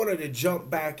wanted to jump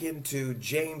back into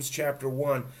James chapter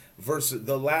 1,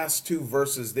 the last two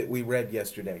verses that we read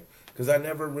yesterday, because I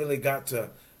never really got to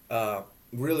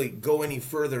really go any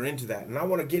further into that. And I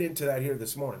want to get into that here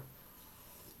this morning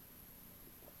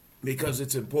because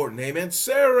it's important. Amen.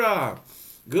 Sarah,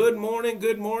 good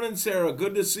morning, Sarah.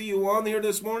 Good to see you on here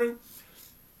this morning.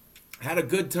 Had a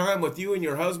good time with you and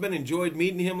your husband. Enjoyed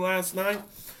meeting him last night.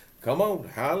 Come on.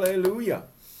 Hallelujah.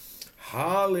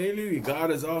 Hallelujah.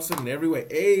 God is awesome in every way.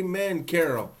 Amen,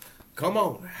 Carol. Come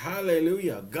on.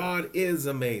 Hallelujah. God is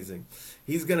amazing.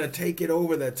 He's going to take it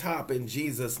over the top in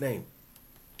Jesus' name.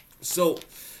 So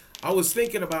I was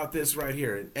thinking about this right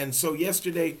here. And so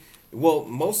yesterday, well,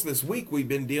 most of this week we've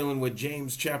been dealing with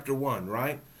James chapter 1,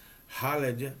 right?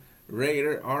 Hallelujah.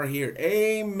 Radar here.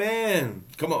 Amen.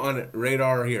 Come on,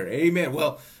 radar here. Amen.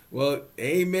 Well,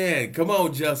 amen. Come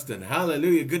on, Justin.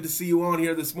 Hallelujah. Good to see you on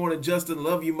here this morning. Justin,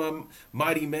 love you, my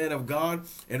mighty man of God.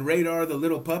 And Radar, the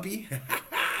little puppy.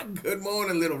 Good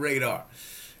morning, little Radar.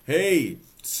 Hey,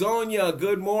 Sonia,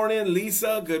 good morning.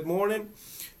 Lisa, good morning.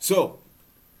 So,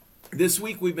 this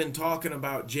week we've been talking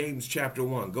about James chapter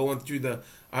 1, going through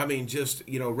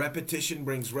repetition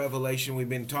brings revelation. We've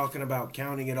been talking about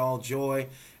counting it all joy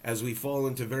as we fall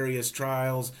into various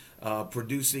trials,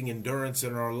 producing endurance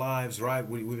in our lives, right?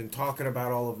 We've been talking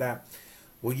about all of that.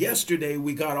 Well, yesterday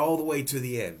we got all the way to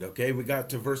the end, okay? We got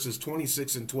to verses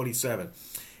 26 and 27.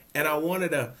 And I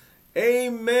wanted to,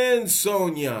 amen,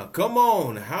 Sonia. Come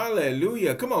on,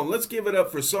 hallelujah. Come on, let's give it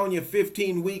up for Sonia,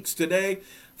 15 weeks today.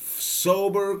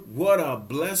 Sober, what a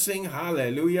blessing,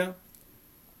 hallelujah.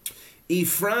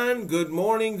 Ifran, good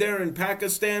morning there in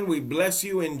Pakistan. We bless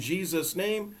you in Jesus'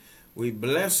 name. We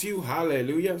bless you.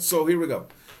 Hallelujah. So here we go.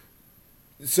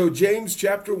 So James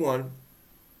chapter 1,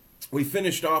 we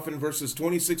finished off in verses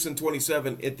 26 and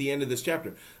 27 at the end of this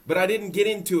chapter. But I didn't get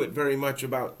into it very much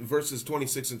about verses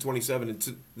 26 and 27.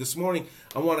 And this morning,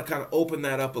 I want to kind of open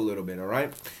that up a little bit, all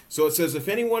right? So it says, if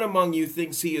anyone among you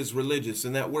thinks he is religious,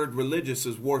 and that word religious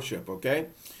is worship, okay?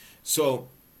 So,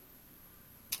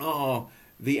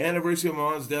 the anniversary of my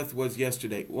mom's death was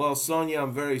yesterday. Well, Sonia,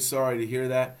 I'm very sorry to hear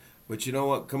that. But you know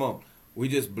what? Come on. We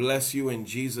just bless you in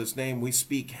Jesus' name. We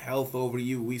speak health over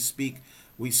you. We speak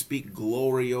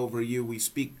glory over you. We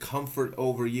speak comfort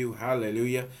over you.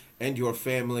 Hallelujah. And your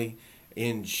family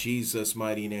in Jesus'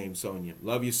 mighty name, Sonia.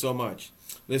 Love you so much.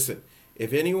 Listen,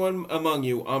 if anyone among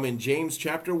you, I'm in James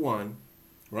chapter 1,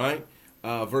 right?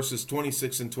 Verses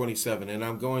 26 and 27. And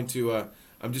I'm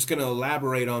just going to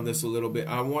elaborate on this a little bit.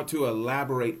 I want to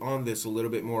elaborate on this a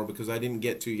little bit more because I didn't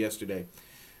get to yesterday.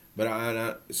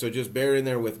 But so just bear in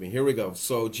there with me. Here we go.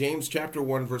 So James chapter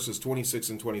 1, verses 26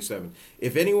 and 27.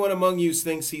 If anyone among you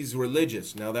thinks he's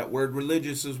religious, now that word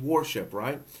religious is worship,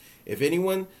 right? If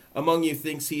anyone among you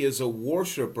thinks he is a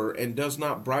worshiper and does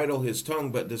not bridle his tongue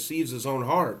but deceives his own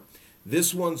heart,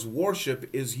 this one's worship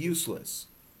is useless.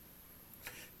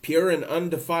 Pure and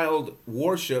undefiled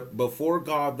worship before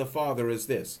God the Father is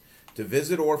this: to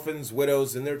visit orphans,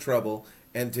 widows in their trouble,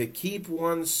 and to keep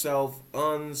oneself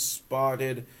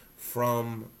unspotted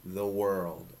from the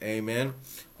world. Amen.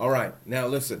 All right. Now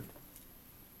listen.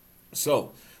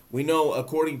 So we know,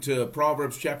 according to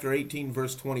Proverbs chapter 18,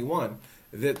 verse 21,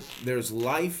 that there's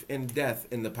life and death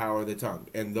in the power of the tongue,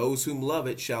 and those whom love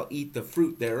it shall eat the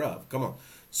fruit thereof. Come on.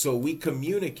 So we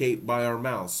communicate by our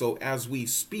mouths. So as we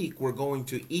speak, we're going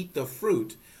to eat the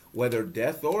fruit, whether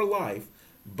death or life,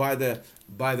 by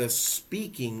the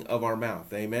speaking of our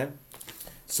mouth. Amen.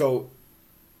 So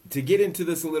to get into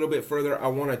this a little bit further, I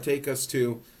want to take us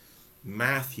to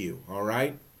Matthew, all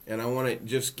right? And I want to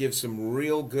just give some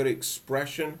real good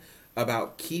expression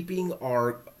about keeping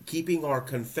our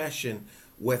confession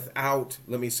without,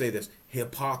 let me say this,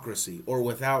 hypocrisy, or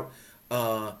without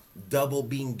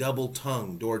being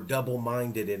double-tongued or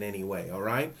double-minded in any way, all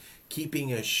right?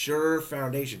 Keeping a sure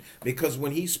foundation. Because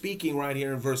when he's speaking right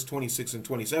here in verse 26 and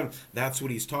 27, that's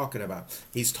what he's talking about.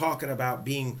 He's talking about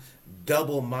being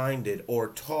double-minded or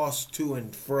tossed to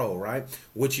and fro, right?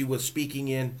 Which he was speaking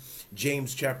in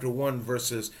James chapter 1,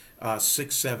 verses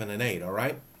 6, 7, and 8, all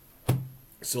right?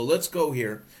 So let's go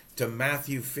here to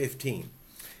Matthew 15.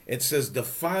 It says,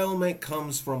 defilement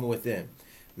comes from within.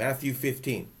 Matthew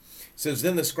 15. Says,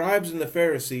 then the scribes and the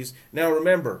Pharisees. Now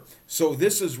remember, so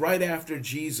this is right after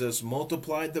Jesus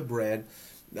multiplied the bread.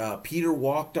 Peter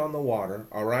walked on the water,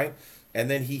 all right? And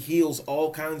then he heals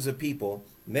all kinds of people.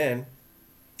 Then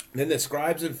the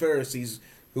scribes and Pharisees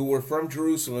who were from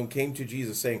Jerusalem came to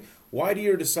Jesus saying, why do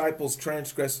your disciples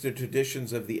transgress the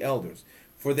traditions of the elders?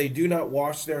 For they do not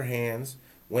wash their hands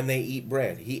when they eat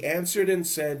bread. He answered and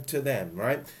said to them,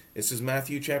 right? This is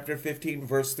Matthew chapter 15,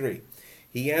 verse 3.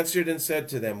 He answered and said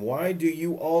to them, why do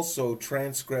you also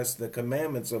transgress the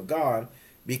commandments of God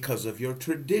because of your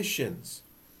traditions?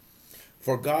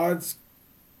 For God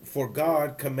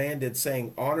commanded,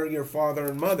 saying, honor your father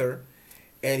and mother,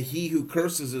 and he who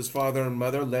curses his father and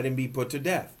mother, let him be put to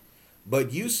death.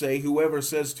 But you say, whoever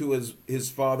says to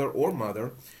his father or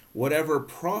mother, whatever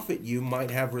profit you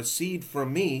might have received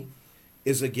from me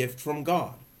is a gift from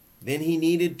God. Then he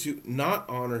needed to not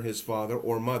honor his father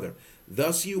or mother.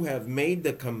 Thus you have made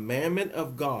the commandment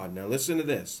of God, now listen to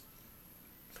this,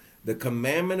 the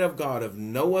commandment of God of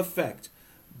no effect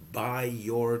by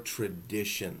your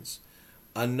traditions.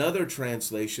 Another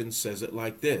translation says it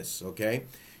like this, okay?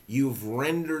 You've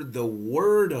rendered the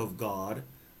word of God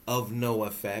of no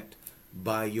effect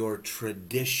by your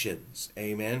traditions.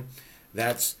 Amen.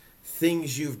 That's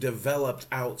things you've developed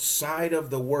outside of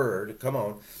the word. Come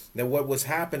on. Now what was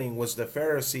happening was the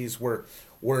Pharisees were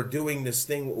doing this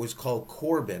thing what was called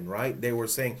Corban, right? They were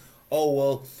saying, oh,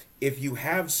 well, if you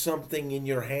have something in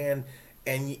your hand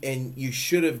and you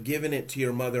should have given it to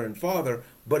your mother and father,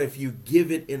 but if you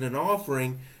give it in an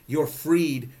offering, you're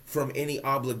freed from any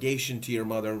obligation to your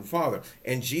mother and father.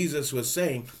 And Jesus was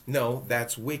saying, no,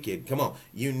 that's wicked. Come on.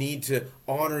 You need to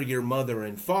honor your mother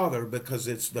and father because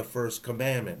it's the first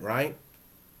commandment, right?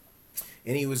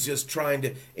 And he was just trying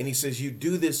to, and he says, you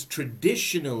do this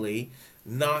traditionally,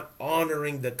 not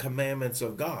honoring the commandments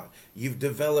of God. You've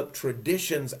developed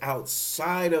traditions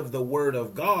outside of the word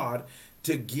of God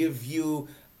to give you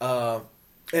an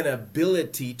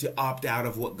ability to opt out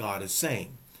of what God is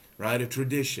saying, right? A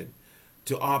tradition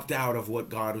to opt out of what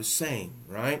God was saying,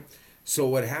 right? So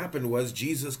what happened was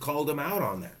Jesus called him out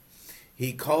on that.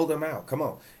 He called him out. Come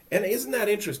on. And isn't that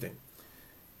interesting?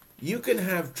 You can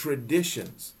have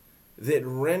traditions that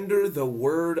render the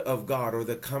word of God or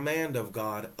the command of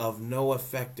God of no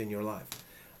effect in your life.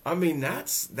 I mean,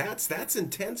 that's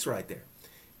intense right there.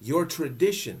 Your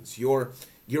traditions, your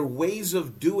ways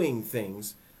of doing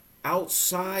things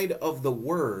outside of the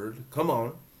word, come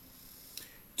on,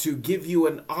 to give you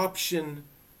an option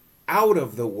out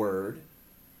of the word,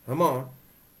 come on,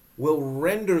 will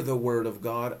render the word of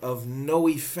God of no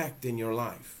effect in your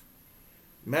life.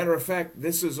 Matter of fact,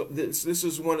 this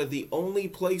is one of the only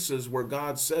places where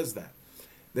God says that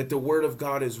the word of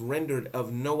God is rendered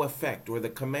of no effect, or the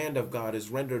command of God is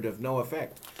rendered of no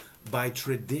effect by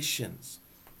traditions.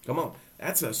 Come on,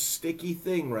 that's a sticky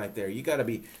thing right there. You got to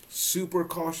be super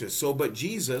cautious. So, but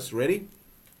Jesus, ready,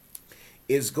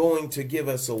 is going to give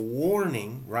us a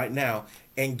warning right now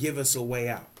and give us a way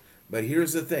out. But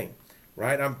here's the thing,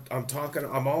 right?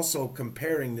 I'm also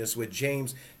comparing this with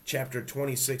James chapter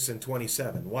 26 and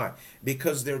 27. Why?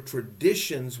 Because their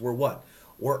traditions were what?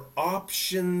 Were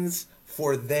options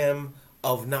for them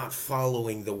of not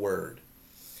following the word.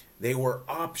 They were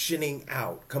optioning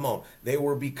out. Come on. They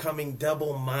were becoming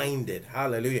double-minded.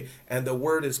 Hallelujah. And the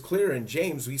word is clear in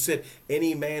James. We said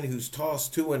any man who's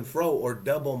tossed to and fro or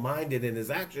double-minded in his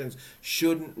actions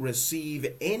shouldn't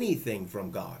receive anything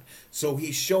from God. So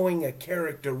he's showing a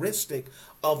characteristic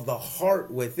of the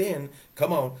heart within,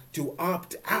 come on, to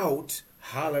opt out,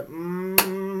 from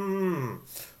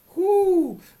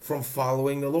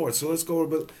following the Lord. So let's go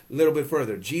a little bit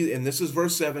further. And this is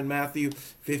verse 7, Matthew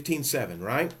 15:7,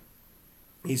 right?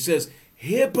 He says,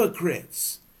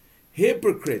 hypocrites,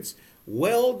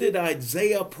 well did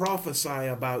Isaiah prophesy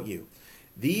about you.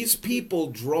 These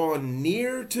people draw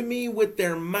near to me with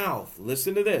their mouth.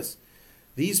 Listen to this.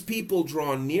 These people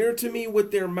draw near to me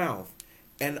with their mouth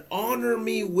and honor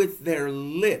me with their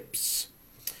lips,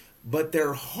 but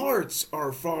their hearts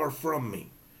are far from me,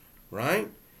 right?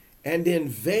 And in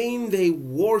vain they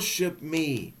worship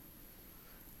me,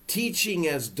 teaching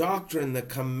as doctrine the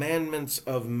commandments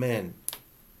of men.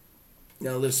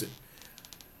 Now listen,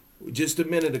 just a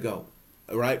minute ago,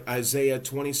 right? Isaiah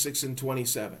 26 and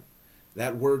 27.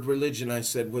 That word religion, I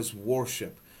said, was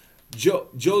worship.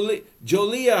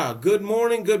 Jolia, good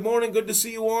morning, good to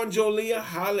see you on, Jolia.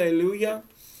 Hallelujah.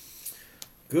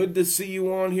 Good to see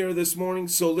you on here this morning.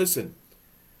 So listen,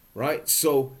 right?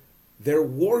 So their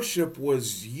worship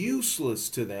was useless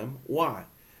to them. Why?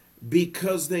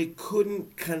 Because they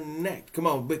couldn't connect. Come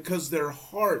on, because their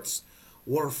hearts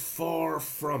were far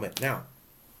from it. Now,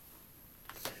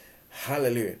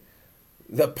 hallelujah.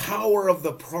 The power of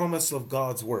the promise of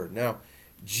God's word. Now,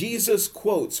 Jesus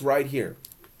quotes right here,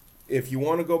 if you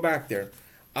want to go back there,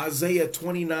 Isaiah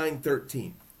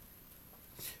 29:13.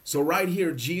 So right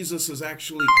here, Jesus is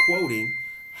actually quoting,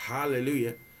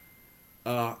 hallelujah,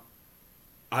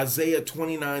 Isaiah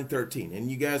 29:13.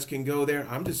 And you guys can go there.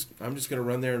 I'm just going to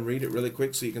run there and read it really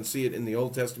quick so you can see it in the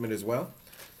Old Testament as well.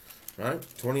 All right,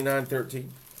 29:13.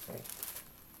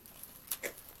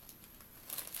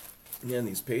 Man,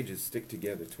 these pages stick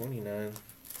together. 29.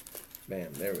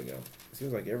 Bam, there we go.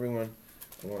 Seems like everyone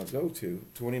I want to go to.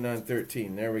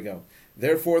 29:13. There we go.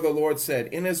 Therefore the Lord said,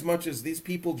 inasmuch as these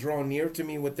people draw near to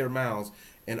me with their mouths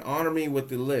and honor me with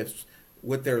their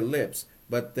lips,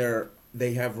 but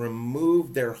they have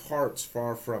removed their hearts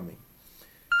far from me.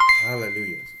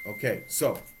 Hallelujah. Okay,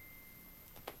 so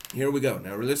here we go.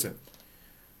 Now listen.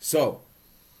 So,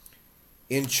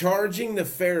 in charging the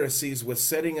Pharisees with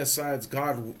setting aside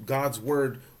God's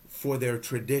word for their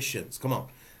traditions, come on,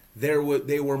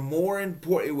 they were more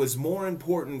important. It was more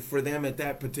important for them at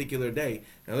that particular day.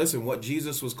 Now listen, what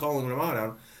Jesus was calling them out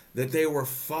on, that they were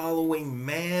following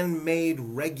man-made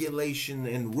regulation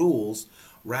and rules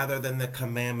rather than the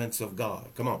commandments of God.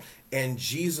 Come on. And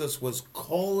Jesus was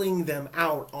calling them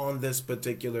out on this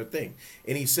particular thing.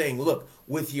 And he's saying, look,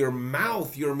 with your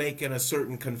mouth, you're making a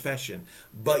certain confession,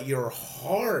 but your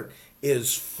heart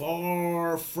is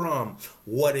far from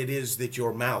what it is that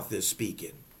your mouth is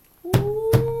speaking.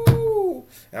 Ooh.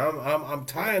 I'm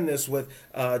tying this with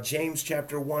James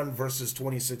chapter 1, verses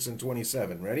 26 and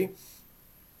 27. Ready?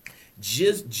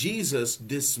 Jesus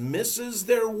dismisses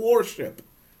their worship.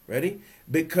 Ready?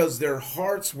 Because their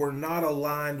hearts were not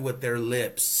aligned with their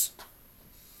lips.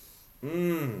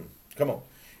 Come on.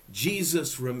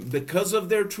 Jesus, because of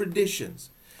their traditions,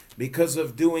 because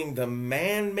of doing the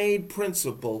man-made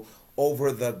principle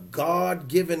over the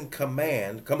God-given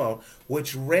command, come on,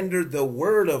 which rendered the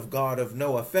word of God of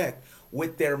no effect,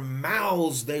 with their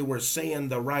mouths they were saying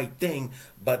the right thing,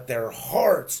 but their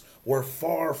hearts were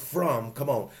far from, come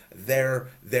on, their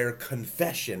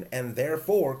confession. And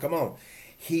therefore, come on,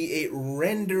 it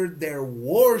rendered their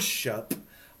worship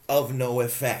of no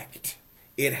effect.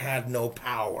 It had no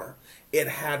power. It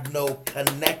had no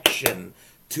connection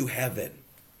to heaven.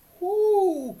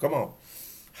 Woo, come on.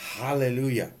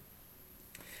 Hallelujah.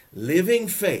 Living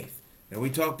faith. And we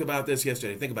talked about this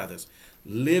yesterday. Think about this.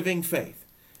 Living faith.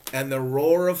 And the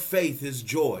roar of faith is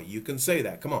joy. You can say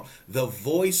that. Come on. The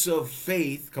voice of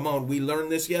faith, come on, we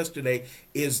learned this yesterday,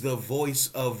 is the voice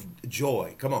of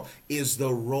joy. Come on. Is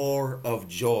the roar of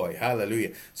joy.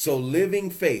 Hallelujah. So living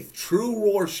faith, true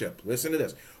worship, listen to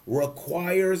this,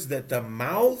 requires that the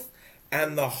mouth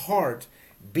and the heart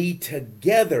be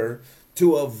together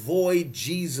to avoid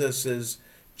Jesus's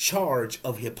charge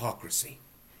of hypocrisy.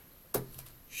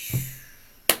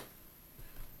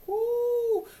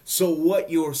 So what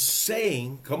you're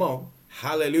saying, come on,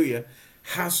 hallelujah,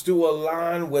 has to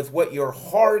align with what your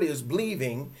heart is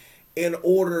believing in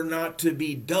order not to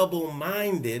be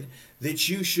double-minded that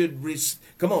you should,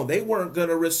 come on, they weren't going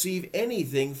to receive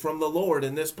anything from the Lord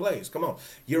in this place. Come on,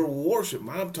 your worship,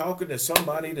 I'm talking to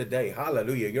somebody today,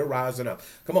 hallelujah, you're rising up.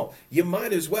 Come on, you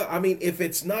might as well, I mean, if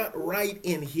it's not right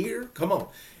in here, come on,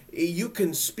 you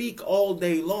can speak all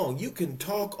day long. You can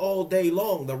talk all day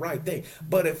long the right thing.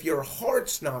 But if your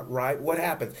heart's not right, what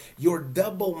happens? You're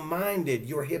double-minded.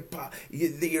 You're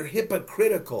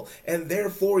hypocritical. And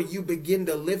therefore, you begin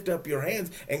to lift up your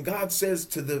hands. And God says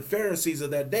to the Pharisees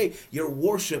of that day, your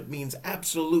worship means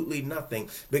absolutely nothing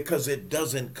because it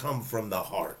doesn't come from the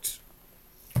heart.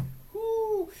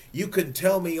 You can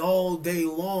tell me all day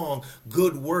long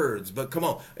good words, but come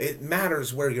on, it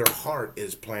matters where your heart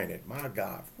is planted. My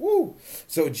God. Woo.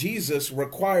 So Jesus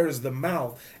requires the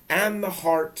mouth and the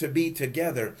heart to be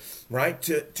together, right?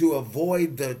 To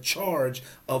avoid the charge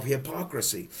of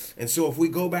hypocrisy. And so if we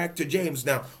go back to James,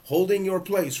 now holding your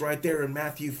place right there in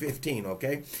Matthew 15,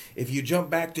 okay? If you jump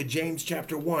back to James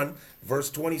chapter 1,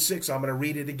 verse 26, I'm going to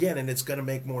read it again and it's going to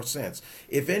make more sense.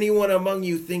 If anyone among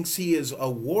you thinks he is a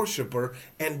worshiper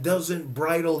and doesn't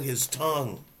bridle his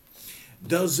tongue,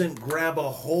 doesn't grab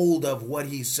a hold of what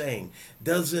he's saying,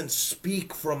 doesn't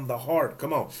speak from the heart.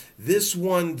 Come on. This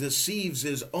one deceives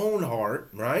his own heart,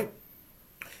 right?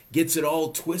 Gets it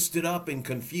all twisted up and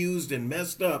confused and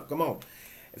messed up. Come on.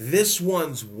 This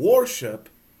one's worship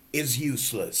is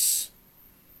useless.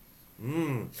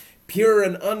 Pure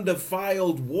and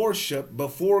undefiled worship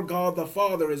before God the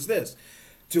Father is this: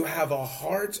 to have a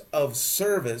heart of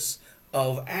service,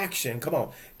 of action, come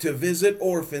on, to visit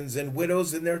orphans and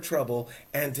widows in their trouble,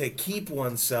 and to keep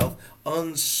oneself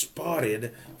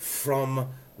unspotted from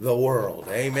the world.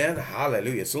 Amen.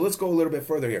 Hallelujah. So let's go a little bit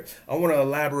further here. I want to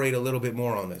elaborate a little bit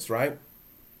more on this, right?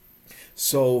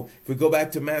 So if we go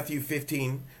back to Matthew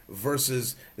 15,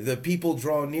 verses, the people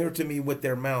draw near to me with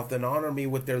their mouth and honor me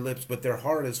with their lips, but their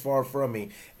heart is far from me.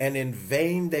 And in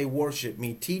vain they worship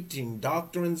me, teaching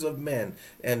doctrines of men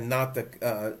and not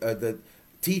the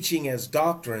teaching as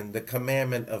doctrine the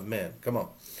commandment of men. Come on.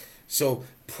 So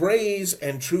praise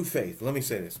and true faith. Let me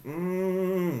say this.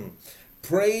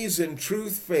 Praise and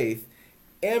truth faith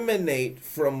emanate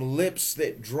from lips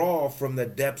that draw from the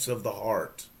depths of the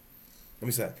heart. Let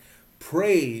me say that.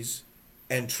 Praise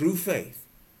and true faith.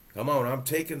 Come on, I'm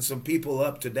taking some people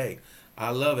up today. I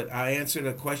love it. I answered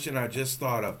a question I just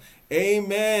thought of.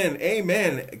 Amen.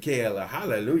 Amen, Kayla.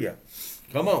 Hallelujah.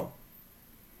 Come on.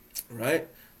 Right?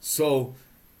 So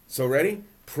ready?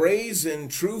 Praise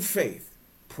and true faith.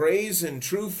 Praise and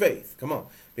true faith. Come on.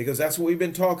 Because that's what we've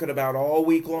been talking about all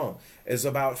week long, is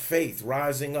about faith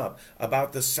rising up,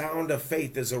 about the sound of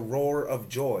faith as a roar of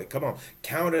joy. Come on,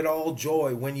 count it all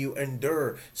joy when you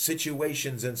endure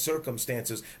situations and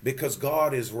circumstances, because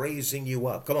God is raising you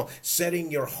up. Come on,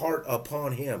 setting your heart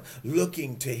upon him,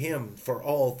 looking to him for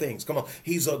all things. Come on,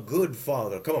 he's a good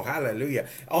father. Come on, hallelujah.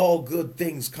 All good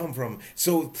things come from him.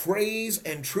 So praise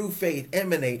and true faith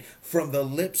emanate from the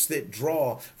lips that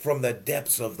draw from the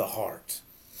depths of the heart.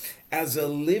 As a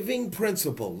living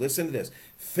principle, listen to this,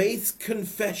 faith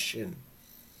confession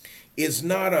is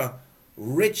not a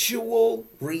ritual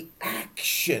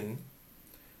reaction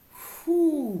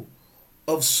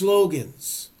of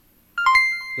slogans.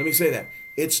 Let me say that.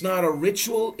 It's not a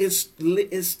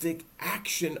ritualistic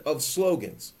action of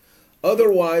slogans.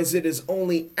 Otherwise, it is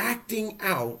only acting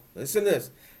out, listen to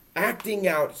this, acting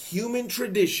out human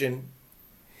tradition,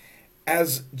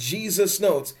 as Jesus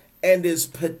notes, and is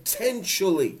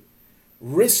potentially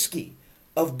risky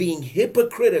of being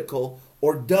hypocritical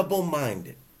or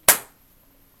double-minded.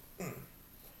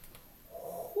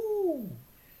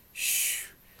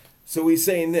 So he's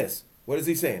saying this. What is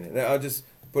he saying? And I'll just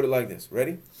put it like this.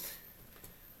 Ready?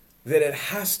 That it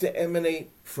has to emanate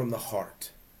from the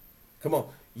heart. Come on.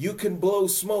 You can blow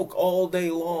smoke all day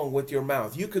long with your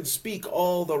mouth. You can speak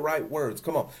all the right words.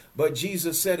 Come on. But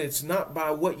Jesus said it's not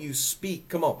by what you speak.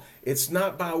 Come on. It's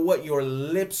not by what your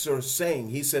lips are saying.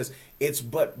 He says it's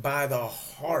but by the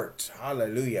heart.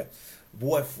 Hallelujah.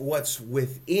 What's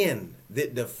within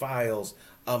that defiles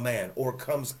a man or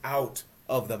comes out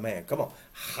of the man. Come on.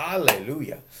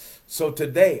 Hallelujah. So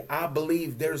today, I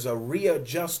believe there's a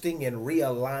readjusting and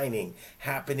realigning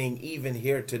happening even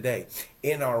here today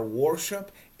in our worship,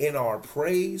 in our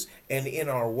praise, and in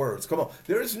our words. Come on.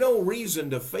 There's no reason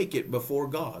to fake it before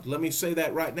God. Let me say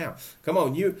that right now. Come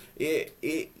on.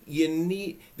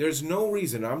 There's no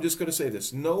reason. I'm just going to say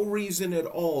this. No reason at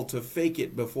all to fake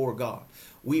it before God.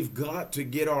 We've got to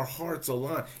get our hearts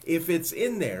aligned. If it's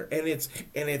in there and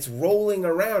it's rolling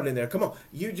around in there, come on,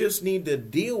 you just need to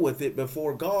deal with it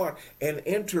before God and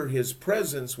enter his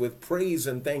presence with praise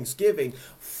and thanksgiving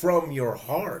from your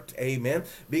heart. Amen.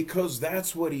 Because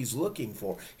that's what he's looking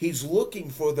for. He's looking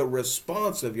for the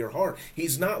response of your heart.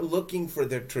 He's not looking for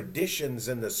the traditions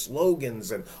and the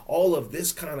slogans and all of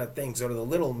this kind of things, or the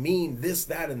little mean this,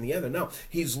 that, and the other. No,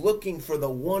 he's looking for the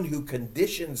one who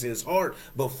conditions his heart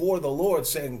before the Lord,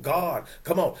 saying, God,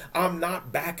 come on, I'm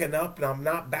not backing up and I'm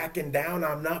not backing down.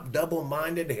 I'm not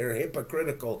double-minded or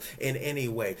hypocritical in any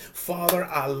way. Father,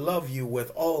 I love you with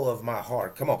all of my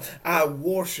heart. Come on, I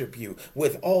worship you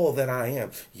with all that I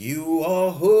am. You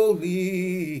are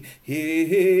holy.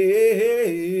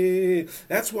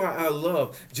 That's why I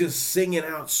love just singing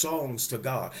out songs to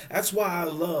God. That's why I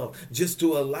love just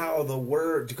to allow the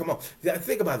word to come on.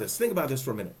 Think about this. Think about this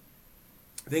for a minute.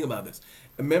 Think about this.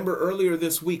 Remember earlier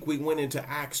this week we went into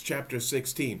Acts chapter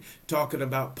 16 talking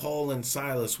about Paul and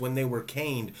Silas when they were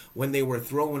caned, when they were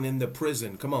thrown into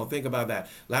prison. Come on, think about that.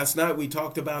 Last night we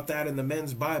talked about that in the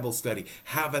men's Bible study,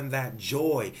 having that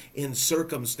joy in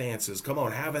circumstances. Come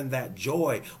on, having that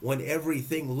joy when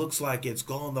everything looks like it's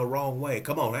gone the wrong way.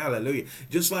 Come on, hallelujah.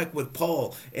 Just like with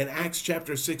Paul in Acts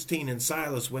chapter 16 and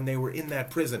Silas when they were in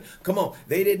that prison. Come on,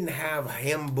 they didn't have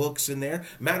hymn books in there.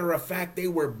 Matter of fact, they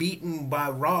were beaten by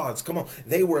rods. Come on.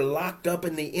 They were locked up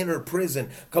in the inner prison.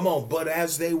 Come on. But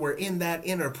as they were in that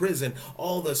inner prison,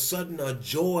 all of a sudden a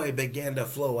joy began to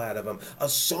flow out of them. A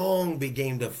song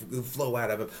began to flow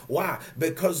out of them. Why?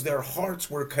 Because their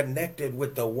hearts were connected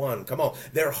with the one. Come on.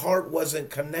 Their heart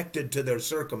wasn't connected to their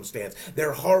circumstance.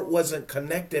 Their heart wasn't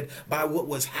connected by what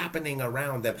was happening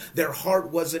around them. Their heart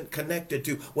wasn't connected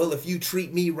to, well, if you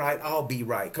treat me right, I'll be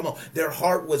right. Come on. Their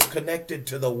heart was connected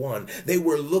to the one. They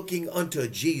were looking unto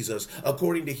Jesus,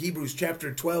 according to Hebrews chapter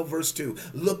 12, verse 2,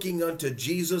 looking unto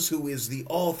Jesus, who is the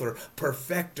author,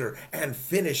 perfecter, and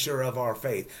finisher of our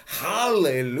faith.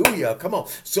 Hallelujah. Come on.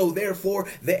 So therefore,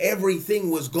 everything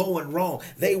was going wrong.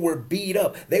 They were beat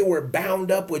up. They were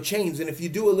bound up with chains. And if you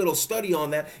do a little study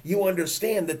on that, you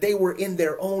understand that they were in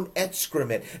their own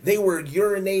excrement. They were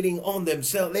urinating on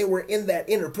themselves. They were in that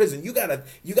inner prison. You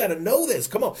gotta know this.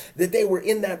 Come on. That they were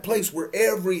in that place where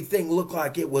everything looked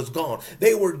like it was gone.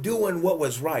 They were doing what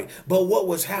was right. But what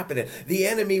was happening. The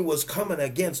enemy was coming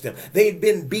against him. They'd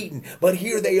been beaten, but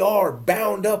here they are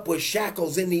bound up with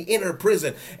shackles in the inner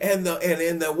prison. And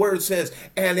the word says,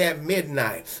 and at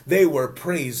midnight they were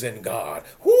praising God.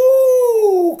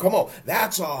 Woo! Come on.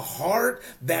 That's a heart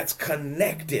that's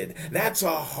connected. That's a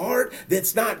heart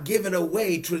that's not given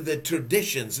away to the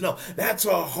traditions. No, that's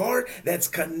a heart that's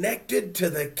connected to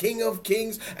the King of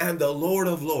Kings and the Lord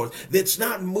of Lords. That's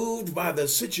not moved by the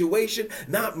situation,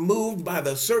 not moved by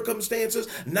the circumstances,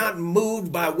 not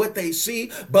moved by what they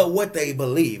see, but what they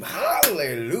believe.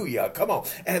 Hallelujah. Come on.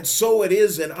 And so it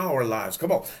is in our lives.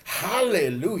 Come on.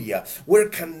 Hallelujah. We're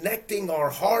connecting our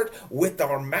heart with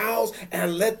our mouths,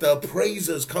 and let the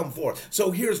praises come forth.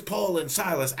 So here's Paul and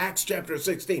Silas, Acts chapter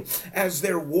 16, as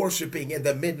they're worshiping in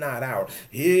the midnight hour.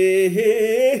 Hey,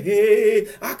 hey, hey.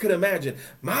 I could imagine,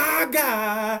 my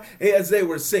God, as they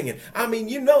were singing. I mean,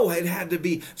 you know, it had to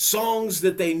be songs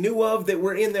that they knew of that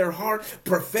were in their heart,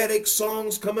 prophetic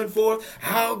songs coming forth.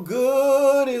 How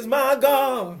good is my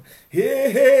God?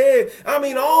 Hey, hey. I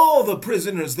mean, all the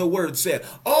prisoners, the word said,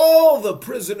 all the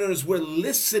prisoners were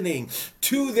listening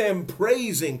to them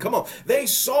praising. Come on. They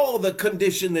saw the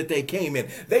condition that they came in.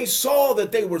 They saw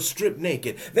that they were stripped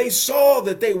naked. They saw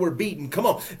that they were beaten. Come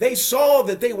on. They saw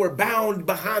that they were bound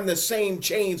behind the same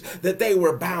chains that they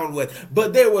were bound with.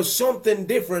 But there was something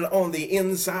different on the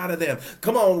inside of them.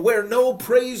 Come on. Where no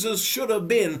praises should have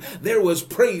been, there was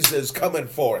praises coming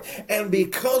forth. And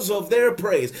because of their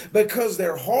praise, because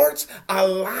their hearts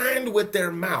aligned with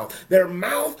their mouth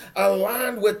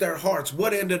aligned with their hearts,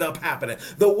 what ended up happening?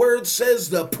 The word says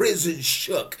the prison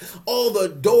shook. All the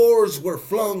doors were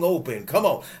flung open. Come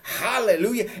on.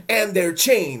 Hallelujah. And their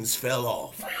chains fell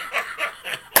off.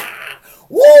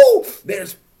 Woo!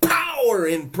 There's power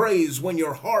in praise when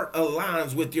your heart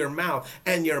aligns with your mouth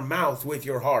and your mouth with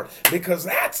your heart, because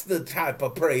that's the type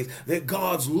of praise that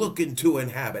God's looking to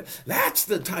inhabit. That's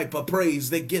the type of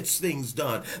praise that gets things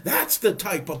done. That's the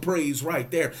type of praise right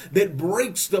there that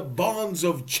breaks the bonds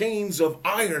of chains of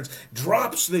irons,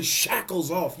 drops the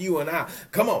shackles off you and I.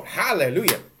 Come on.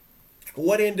 Hallelujah.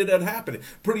 What ended up happening?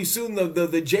 Pretty soon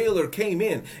the jailer came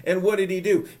in, and what did he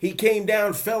do? He came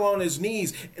down, fell on his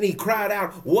knees, and he cried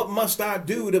out, "What must I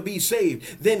do to be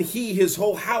saved?" Then his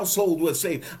whole household was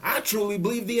saved. I truly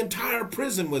believe the entire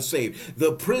prison was saved.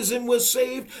 The prison was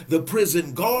saved. The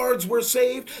prison guards were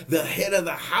saved. The head of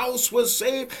the house was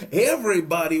saved.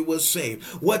 Everybody was saved.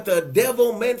 What the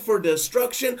devil meant for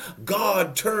destruction,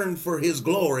 God turned for his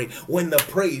glory when the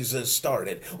praises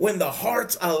started. When the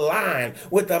hearts aligned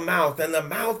with the mouth, and the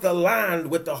mouth aligned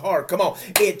with the heart. Come on.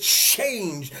 It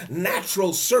changed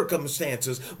natural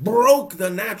circumstances, broke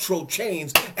the natural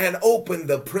chains, and opened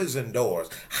the prison doors.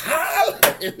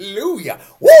 Hallelujah.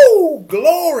 Woo!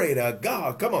 Glory to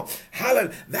God. Come on.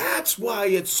 Hallelujah. That's why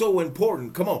it's so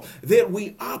important. Come on. That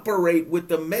we operate with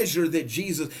the measure that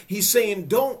he's saying,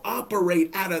 don't operate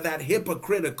out of that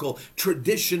hypocritical,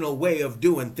 traditional way of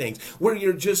doing things where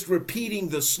you're just repeating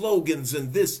the slogans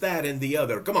and this, that, and the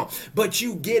other. Come on. But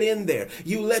you get in there.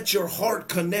 You let your heart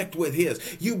connect with his.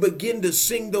 You begin to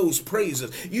sing those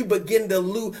praises. You begin to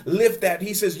lift that.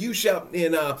 He says, you shall,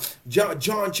 in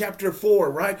John chapter 4,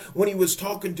 right? When he was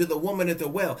talking to the woman at the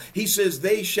well, he says,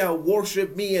 they shall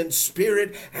worship me in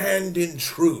spirit and in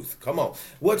truth. Come on.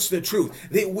 What's the truth?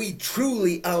 That we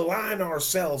truly align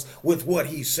ourselves with what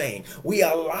he's saying. We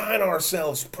align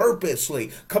ourselves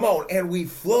purposely. Come on. And we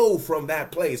flow from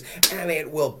that place, and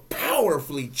it will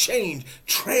powerfully change,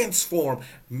 transform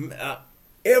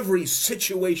every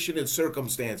situation and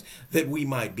circumstance that we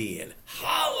might be in.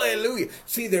 Hallelujah.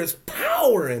 See, there's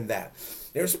power in that.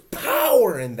 There's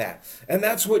power in that. And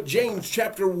that's what James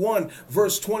chapter 1,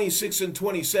 verse 26 and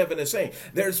 27 is saying.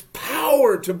 There's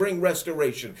power to bring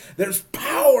restoration. There's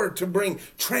power to bring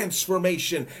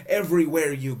transformation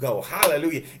everywhere you go.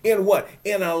 Hallelujah. In what?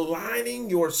 In aligning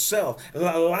yourself,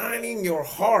 aligning your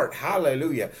heart.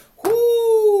 Hallelujah.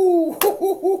 Whoo!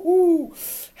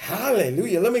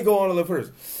 Hallelujah. Let me go on a little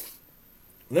first.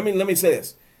 Let me say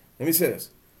this.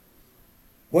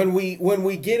 When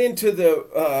we get into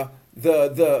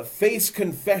the faith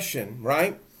confession,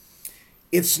 right?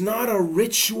 It's not a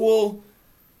ritual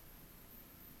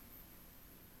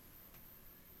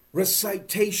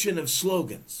recitation of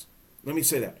slogans. Let me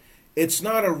say that. It's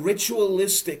not a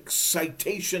ritualistic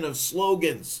citation of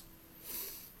slogans.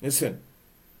 Listen.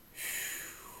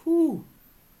 Whew.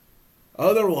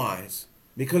 Otherwise,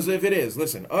 because if it is,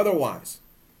 listen, otherwise,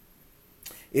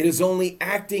 it is only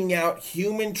acting out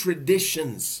human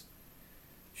traditions,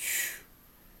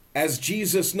 as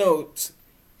Jesus notes,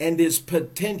 and is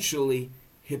potentially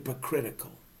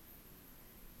hypocritical.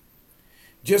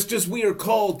 Just as we are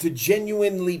called to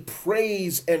genuinely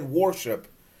praise and worship,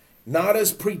 not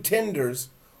as pretenders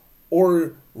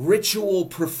or ritual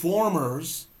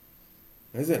performers.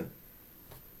 Listen,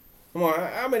 come on,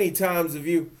 how many times have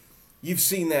you've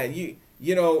seen that? You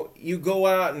go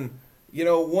out and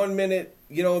 1 minute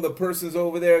the person's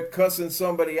over there cussing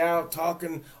somebody out,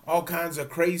 talking all kinds of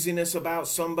craziness about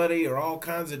somebody or all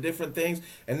kinds of different things,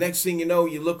 and next thing you know,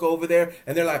 you look over there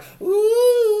and they're like,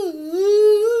 ooh,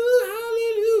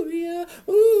 hallelujah,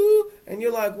 ooh, and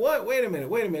you're like, what? Wait a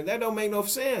minute, that don't make no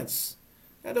sense.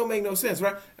 That don't make no sense,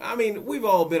 right? I mean, we've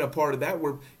all been a part of that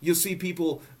where you'll see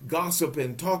people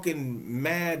gossiping, talking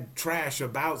mad trash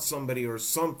about somebody or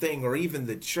something, or even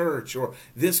the church or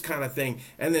this kind of thing.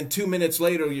 And then 2 minutes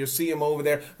later, you see them over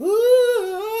there,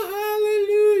 ooh,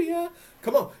 hallelujah.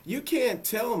 Come on, you can't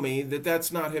tell me that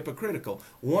that's not hypocritical.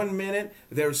 1 minute,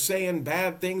 they're saying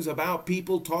bad things about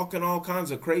people, talking all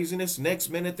kinds of craziness. Next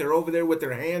minute, they're over there with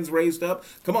their hands raised up.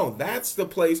 Come on, that's the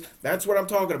place. That's what I'm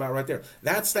talking about right there.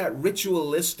 That's that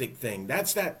ritualistic thing.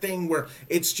 That's that thing where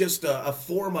it's just a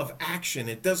form of action.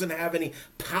 It doesn't have any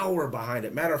power behind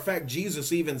it. Matter of fact,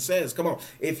 Jesus even says, come on,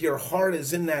 if your heart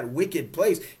is in that wicked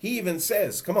place, he even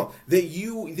says, come on, that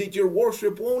your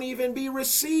worship won't even be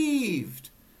received.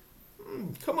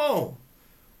 Come on.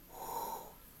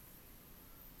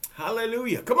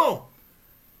 Hallelujah. Come on.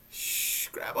 Shh,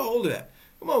 grab a hold of that.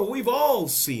 Come on. We've all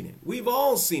seen it. We've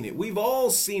all seen it. We've all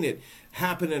seen it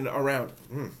happening around.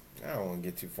 I don't want to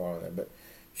get too far on that, but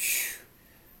shh.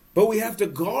 But we have to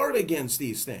guard against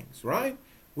these things, right?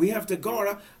 We have to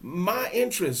guard. My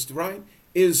interest, right,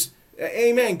 is,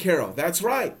 amen, Carol. That's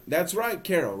right. That's right,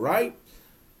 Carol, right?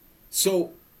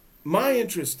 So my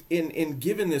interest in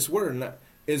giving this word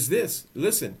is this,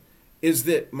 listen, is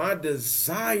that my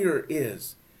desire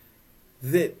is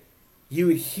that you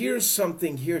would hear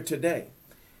something here today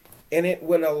and it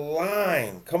would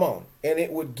align, come on, and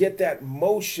it would get that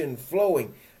motion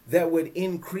flowing that would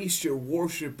increase your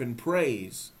worship and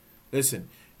praise. Listen,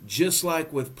 just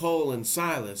like with Paul and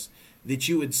Silas, that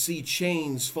you would see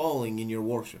chains falling in your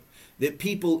worship. That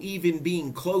people even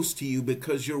being close to you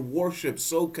because your worship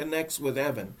so connects with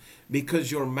heaven,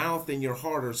 because your mouth and your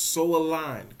heart are so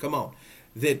aligned. Come on.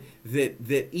 That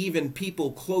even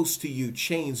people close to you,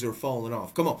 chains are falling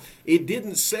off. Come on. It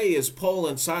didn't say, as Paul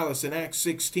and Silas in Acts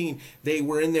 16, they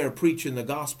were in there preaching the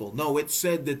gospel. No, it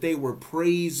said that they were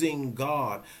praising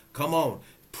God. Come on.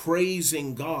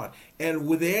 Praising God, and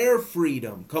with their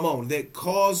freedom, come on, that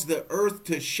caused the earth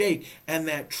to shake, and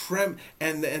that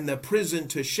and the prison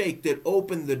to shake, that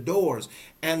opened the doors,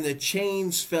 and the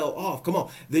chains fell off. Come on,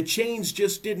 the chains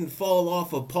just didn't fall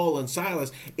off of Paul and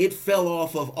Silas, it fell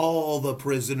off of all the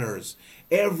prisoners.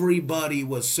 Everybody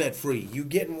was set free. You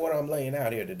getting what I'm laying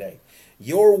out here today?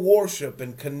 Your worship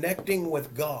and connecting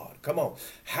with God, come on,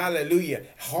 hallelujah,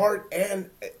 heart and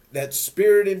that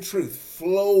spirit and truth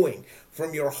flowing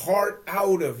from your heart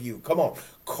out of you, come on,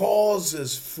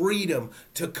 causes freedom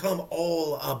to come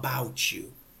all about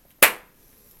you.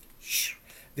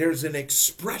 There's an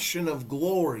expression of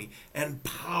glory and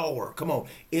power, come on,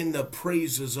 in the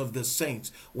praises of the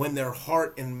saints when their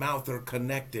heart and mouth are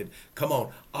connected, come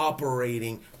on,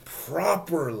 operating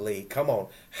properly, come on,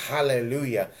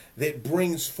 hallelujah, that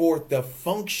brings forth the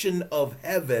function of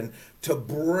heaven to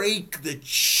break the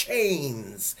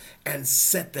chains and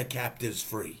set the captives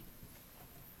free.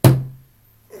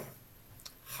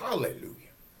 Hallelujah.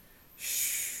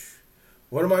 Shh.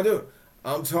 What am I doing?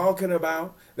 I'm talking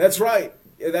about, that's right,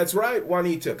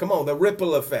 Juanita. Come on, the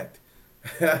ripple effect.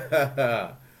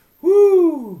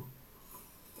 Woo.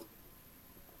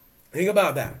 Think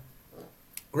about that.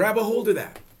 Grab a hold of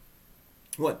that.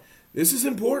 What? This is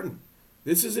important.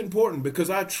 This is important because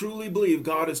I truly believe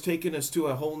God has taken us to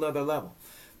a whole nother level.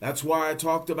 That's why I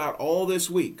talked about all this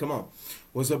week, come on,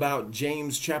 was about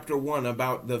James chapter 1,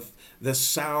 about the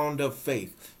sound of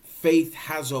faith. Faith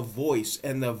has a voice,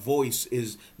 and the voice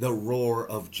is the roar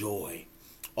of joy.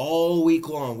 All week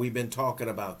long, we've been talking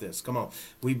about this. Come on.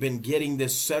 We've been getting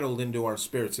this settled into our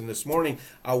spirits. And this morning,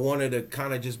 I wanted to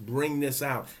kind of just bring this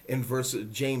out in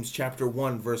James chapter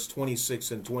 1, verse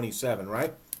 26 and 27,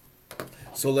 right?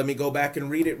 So let me go back and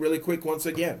read it really quick once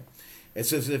again. It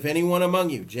says, if anyone among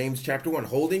you, James chapter 1,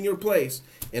 holding your place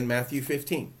in Matthew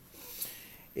 15.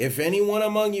 If anyone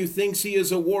among you thinks he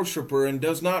is a worshiper and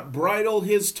does not bridle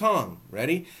his tongue,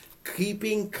 ready?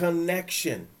 Keeping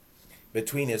connection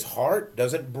between his heart,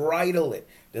 doesn't bridle it,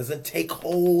 doesn't take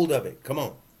hold of it, come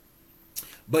on,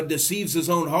 but deceives his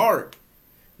own heart,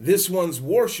 this one's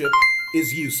worship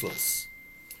is useless.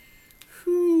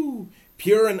 Whew.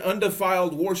 Pure and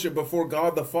undefiled worship before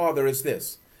God the Father is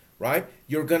this, right?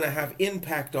 You're going to have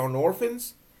impact on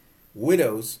orphans,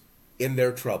 widows in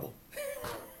their trouble.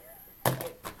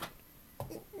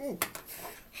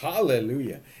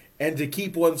 Hallelujah. And to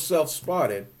keep oneself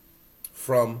spotted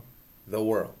from the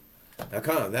world.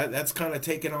 Now, that's kind of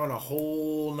taken on a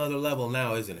whole nother level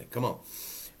now, isn't it? Come on.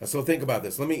 So think about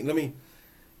this.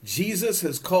 Jesus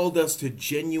has called us to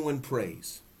genuine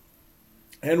praise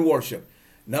and worship,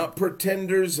 not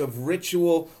pretenders of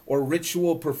ritual or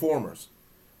ritual performers.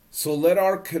 So let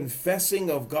our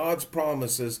confessing of God's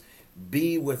promises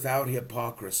be without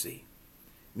hypocrisy,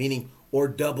 meaning or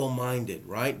double-minded,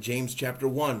 right? James chapter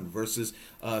 1, verses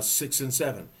 6 and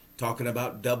 7, talking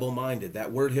about double-minded.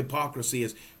 That word hypocrisy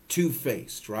is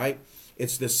two-faced, right?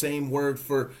 It's the same word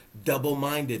for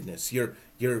double-mindedness.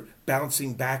 You're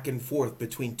bouncing back and forth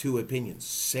between two opinions.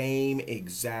 Same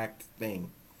exact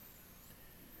thing.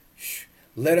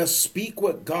 Let us speak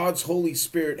what God's Holy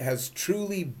Spirit has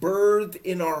truly birthed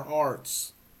in our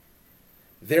hearts,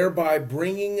 thereby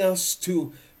bringing us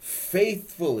to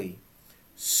faithfully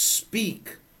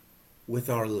speak with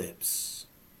our lips.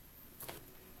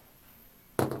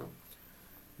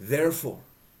 Therefore,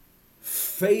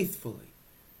 faithfully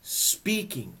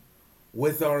speaking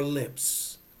with our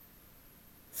lips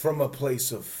from a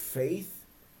place of faith,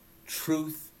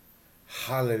 truth,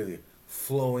 hallelujah,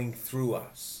 flowing through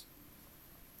us.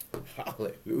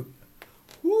 Hallelujah.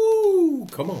 Woo!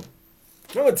 Come on.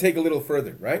 I'm going to take a little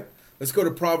further, right? Let's go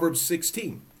to Proverbs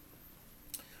 16.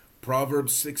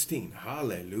 Proverbs 16.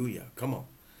 Hallelujah. Come on.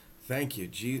 Thank you,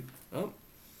 Jesus. Oh.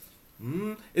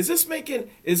 Is this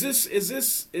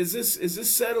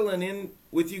settling in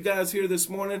with you guys here this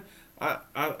morning? I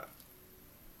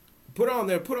put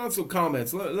on some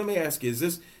comments. Let me ask you,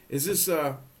 is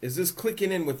this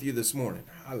clicking in with you this morning?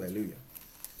 Hallelujah.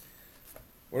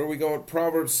 Where are we going?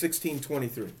 Proverbs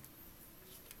 16:23.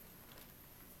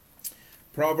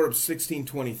 Proverbs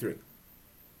 16:23.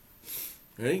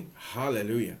 Ready?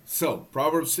 Hallelujah. So,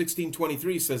 Proverbs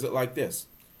 16:23 says it like this.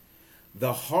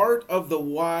 The heart of the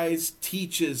wise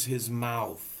teaches his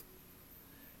mouth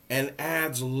and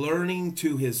adds learning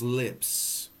to his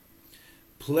lips.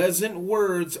 Pleasant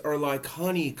words are like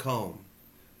honeycomb.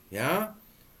 Yeah?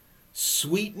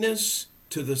 Sweetness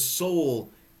to the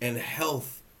soul and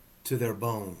health to their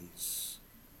bones.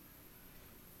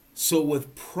 So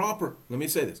with proper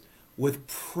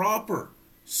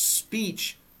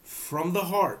speech from the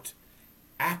heart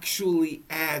actually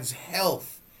adds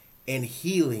health and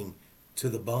healing to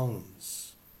the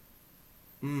bones.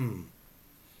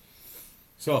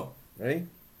 So, ready?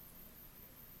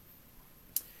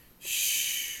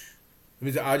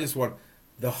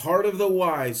 The heart of the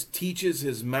wise teaches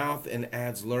his mouth and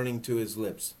adds learning to his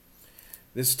lips.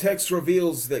 This text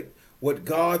reveals that what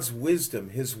God's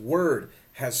wisdom, his word,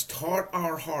 has taught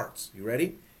our hearts. You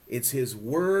ready? It's his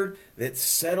word that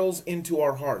settles into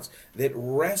our hearts, that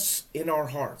rests in our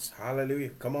hearts. Hallelujah.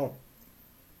 Come on.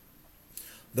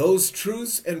 Those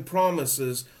truths and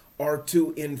promises are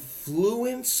to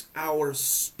influence our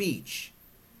speech,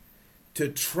 to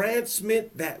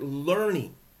transmit that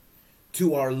learning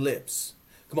to our lips.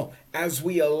 Come on, as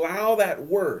we allow that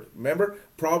word, remember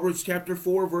Proverbs chapter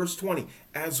 4, verse 20,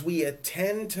 as we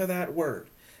attend to that word,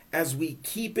 as we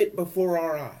keep it before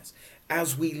our eyes,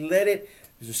 as we let it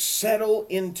settle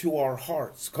into our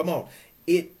hearts, come on,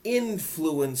 it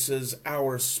influences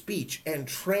our speech and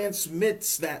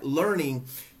transmits that learning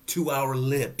to our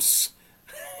lips.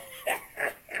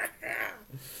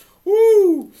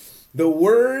 Woo! The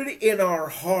word in our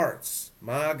hearts,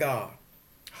 my God.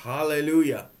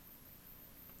 Hallelujah.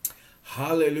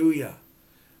 Hallelujah.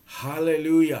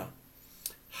 Hallelujah.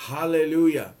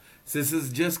 Hallelujah. This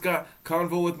has just got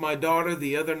convo with my daughter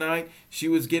the other night. She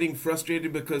was getting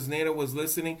frustrated because Nana was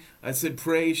listening. I said,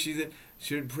 pray. She said,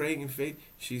 should pray in faith.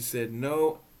 She said,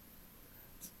 no.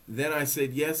 Then I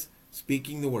said, yes,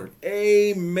 speaking the word.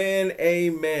 Amen.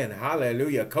 Amen.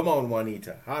 Hallelujah. Come on,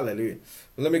 Juanita. Hallelujah.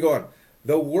 Let me go on.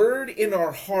 The word in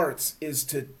our hearts is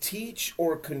to teach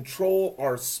or control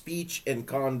our speech and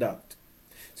conduct.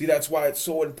 See, that's why it's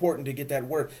so important to get that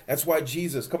word. That's why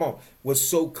Jesus, come on, was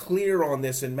so clear on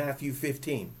this in Matthew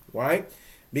 15, right?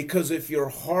 Because if your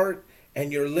heart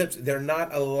and your lips, they're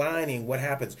not aligning, what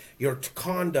happens? Your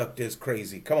conduct is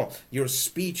crazy. Come on. Your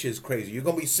speech is crazy. You're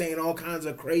going to be saying all kinds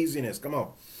of craziness. Come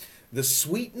on. The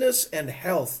sweetness and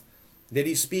health that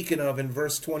he's speaking of in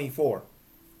verse 24,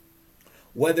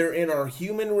 whether in our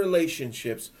human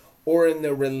relationships or in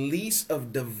the release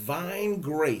of divine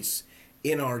grace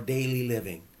in our daily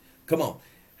living. Come on.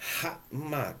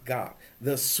 My God.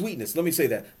 The sweetness. Let me say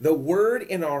that. The word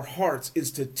in our hearts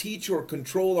is to teach or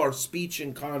control our speech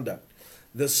and conduct.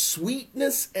 The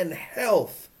sweetness and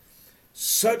health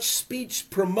such speech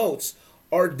promotes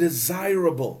are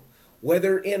desirable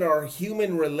whether in our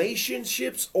human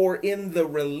relationships or in the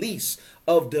release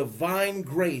of divine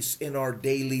grace in our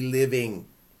daily living.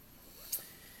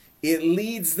 It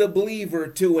leads the believer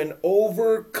to an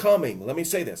overcoming, let me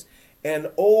say this, an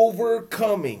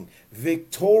overcoming,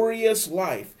 victorious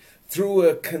life through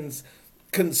a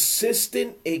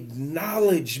consistent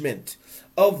acknowledgement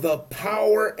of the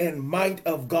power and might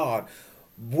of God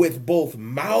with both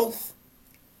mouth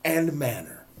and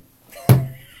manner.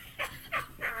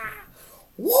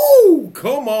 Woo!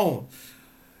 Come on.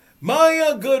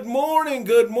 Maya, good morning,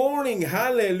 good morning.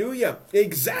 Hallelujah.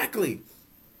 Exactly.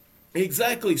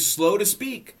 Slow to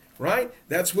speak, right?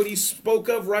 That's what he spoke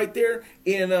of right there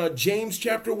in James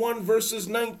chapter 1, verses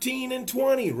 19 and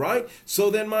 20, right?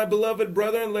 So then, my beloved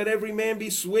brethren, let every man be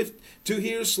swift to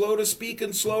hear, slow to speak,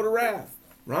 and slow to wrath,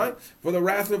 right? For the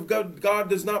wrath of God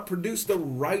does not produce the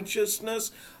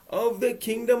righteousness of the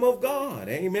kingdom of God.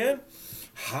 Amen.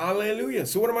 Hallelujah.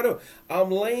 So what am I doing?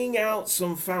 I'm laying out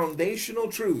some foundational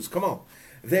truths, come on,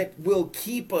 that will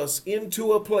keep us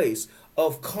into a place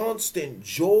of constant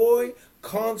joy,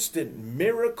 constant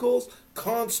miracles,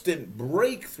 constant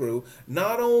breakthrough,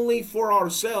 not only for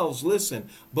ourselves, listen,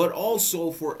 but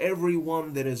also for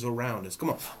everyone that is around us. Come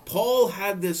on. Paul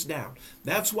had this down.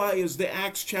 That's why is the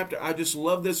Acts chapter, I just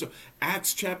love this,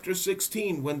 Acts chapter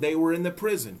 16, when they were in the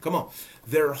prison. Come on.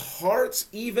 Their hearts,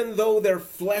 even though their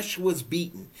flesh was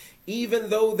beaten, even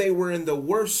though they were in the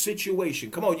worst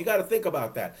situation. Come on, you got to think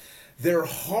about that. Their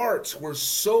hearts were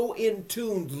so in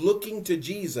tune looking to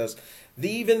Jesus,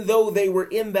 even though they were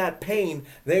in that pain,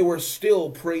 they were still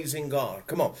praising God.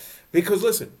 Come on. Because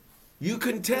listen, you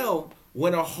can tell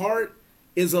when a heart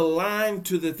is aligned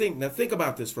to the thing. Now think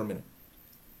about this for a minute.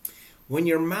 When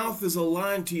your mouth is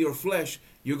aligned to your flesh,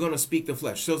 you're going to speak the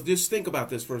flesh. So just think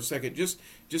about this for a second. Just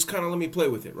kind of let me play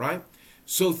with it, right?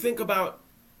 So think about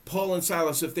Paul and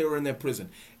Silas if they were in their prison.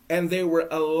 And they were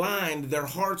aligned, their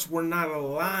hearts were not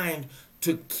aligned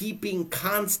to keeping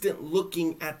constant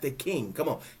looking at the king. Come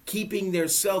on, keeping their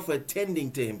self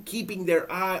attending to him, keeping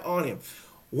their eye on him.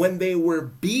 When they were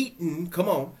beaten, come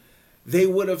on, they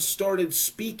would have started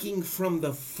speaking from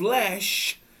the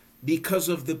flesh because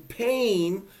of the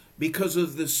pain, because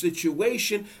of the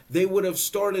situation. They would have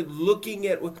started looking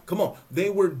at, come on, they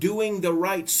were doing the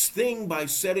right thing by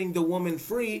setting the woman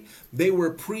free. They were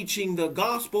preaching the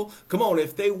gospel. Come on,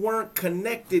 if they weren't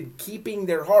connected, keeping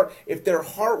their heart, if their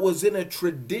heart was in a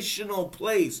traditional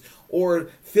place or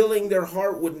filling their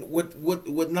heart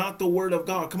with not the word of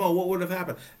God, come on, what would have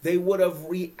happened? They would have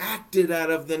reacted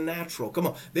out of the natural. Come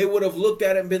on, they would have looked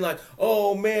at it and been like,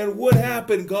 oh man, what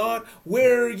happened, God?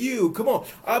 Where are you? Come on,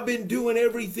 I've been doing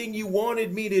everything you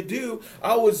wanted me to do.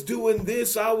 I was doing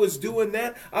this, I was doing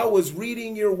that, I was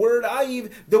reading your word. I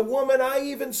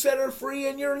even set her free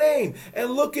in your name.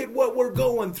 And look at what we're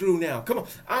going through now. Come on.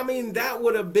 I mean, that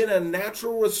would have been a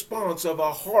natural response of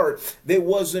a heart that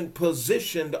wasn't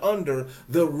positioned under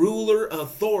the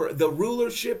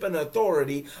rulership and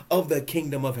authority of the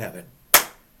kingdom of heaven.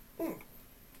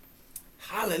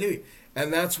 Hallelujah.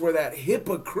 And that's where that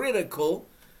hypocritical,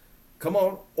 come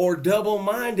on, or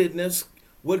double-mindedness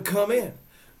would come in.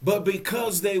 But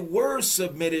because they were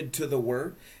submitted to the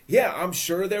word, yeah, I'm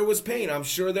sure there was pain. I'm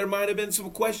sure there might have been some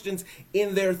questions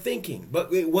in their thinking,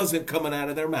 but it wasn't coming out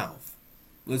of their mouth.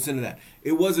 Listen to that.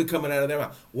 It wasn't coming out of their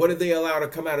mouth. What did they allow to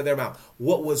come out of their mouth?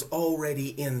 What was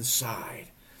already inside.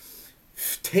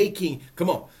 Come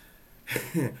on,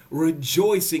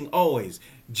 rejoicing always.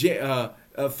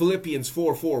 Philippians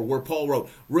 4:4, where Paul wrote,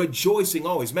 rejoicing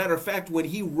always. Matter of fact, when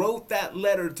he wrote that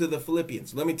letter to the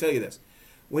Philippians, let me tell you this.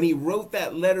 When he wrote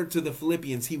that letter to the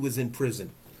Philippians, he was in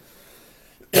prison.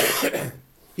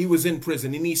 He was in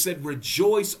prison, and he said,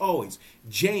 rejoice always.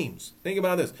 James, think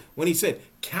about this. When he said,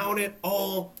 count it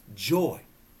all joy.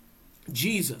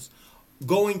 Jesus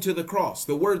going to the cross.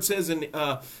 The word says in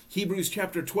Hebrews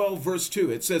chapter 12, verse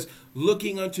 2, it says,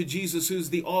 looking unto Jesus, who's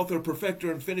the author,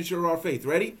 perfecter, and finisher of our faith.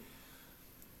 Ready?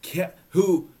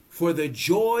 Who, for the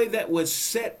joy that was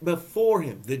set before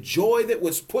him, the joy that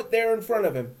was put there in front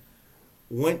of him,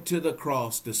 went to the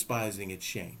cross, despising its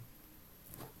shame.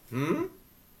 Go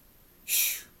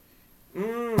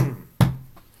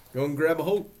and grab a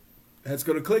hold. That's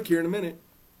going to click here in a minute.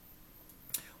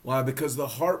 Why? Because the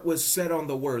heart was set on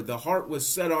the word. The heart was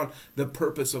set on the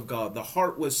purpose of God. The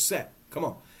heart was set. Come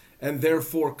on. And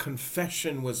therefore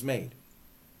confession was made.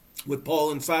 With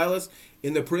Paul and Silas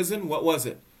in the prison, what was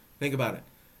it? Think about it.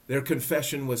 Their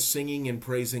confession was singing and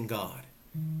praising God.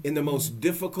 In the most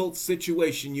difficult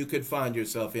situation you could find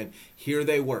yourself in, here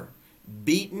they were,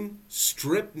 beaten,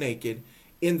 stripped naked,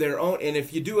 in their own. And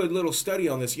if you do a little study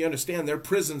on this, you understand their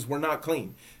prisons were not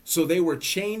clean. So they were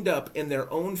chained up in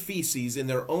their own feces, in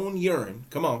their own urine.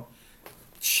 Come on.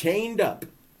 Chained up,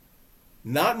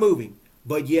 not moving,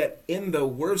 but yet in the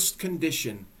worst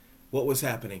condition, what was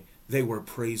happening? They were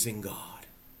praising God.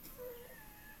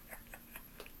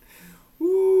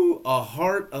 Ooh, a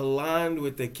heart aligned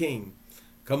with the King.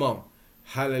 Come on.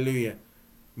 Hallelujah.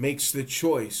 Makes the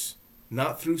choice,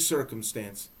 not through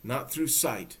circumstance, not through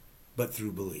sight, but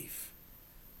through belief.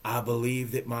 I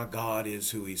believe that my God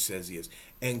is who he says he is,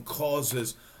 and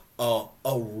causes a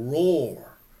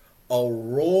roar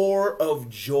of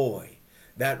joy.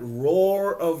 That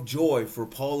roar of joy for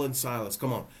Paul and Silas.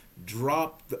 Come on.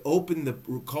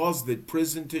 Cause the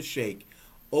prison to shake.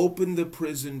 Open the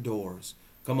prison doors.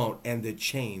 Come on. And the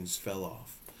chains fell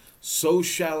off. So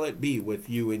shall it be with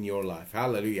you in your life.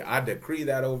 Hallelujah. I decree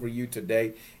that over you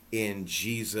today in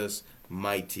Jesus'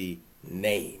 mighty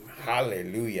name.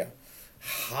 Hallelujah.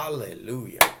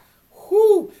 Hallelujah.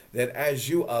 Whoo, that as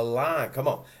you align, come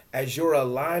on, as you're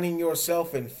aligning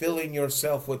yourself and filling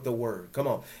yourself with the word, come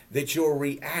on, that your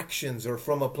reactions are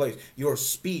from a place, your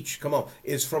speech, come on,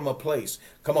 is from a place,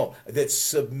 come on, that's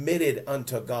submitted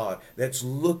unto God, that's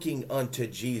looking unto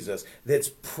Jesus, that's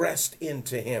pressed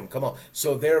into him, come on.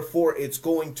 So therefore it's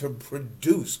going to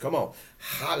produce, come on,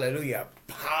 hallelujah,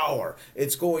 power.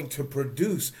 It's going to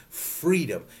produce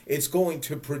freedom. It's going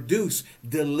to produce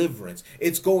deliverance.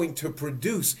 It's going to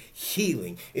produce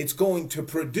healing. It's going to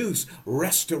produce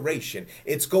restoration.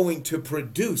 It's going to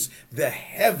produce the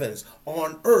heavens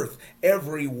on earth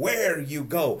everywhere you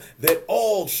go, that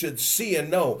all should see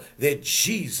and know that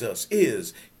Jesus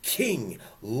is King,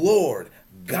 Lord,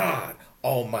 God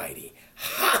Almighty.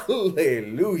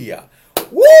 Hallelujah.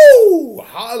 Woo!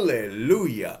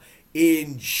 Hallelujah.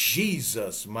 In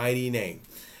Jesus' mighty name.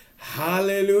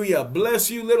 Hallelujah.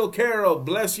 Bless you, little Carol.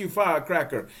 Bless you,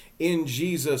 Firecracker. In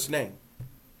Jesus' name.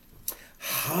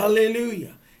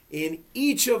 Hallelujah. In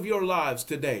each of your lives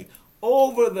today.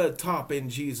 Over the top in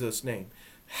Jesus' name.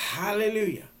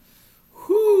 Hallelujah.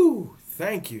 Whoo.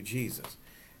 Thank you, Jesus.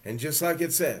 And just like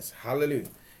it says, hallelujah.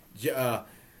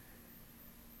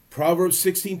 Proverbs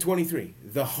 16:23.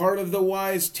 The heart of the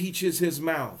wise teaches his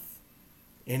mouth,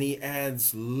 and he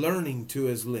adds learning to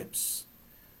his lips.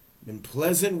 And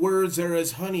pleasant words are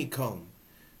as honeycomb,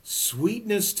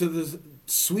 sweetness to the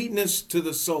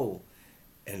soul,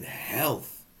 and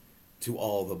health to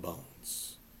all the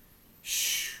bones.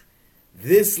 Shh.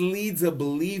 This leads a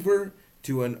believer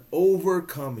to an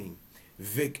overcoming,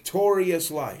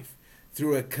 victorious life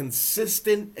through a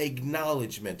consistent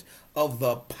acknowledgement of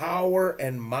the power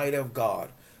and might of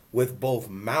God with both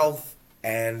mouth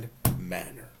and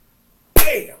manner.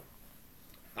 Bam!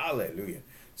 Hallelujah.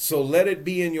 So let it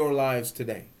be in your lives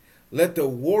today. Let the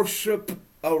worship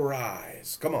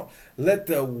arise. Come on. Let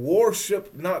the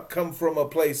worship not come from a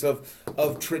place of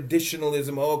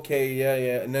traditionalism. Okay,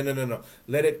 yeah. No.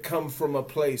 Let it come from a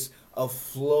place of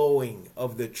flowing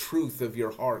of the truth of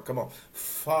your heart. Come on.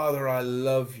 Father, I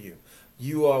love you.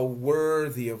 You are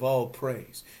worthy of all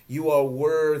praise. You are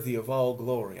worthy of all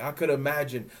glory. I could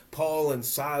imagine Paul and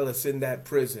Silas in that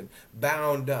prison,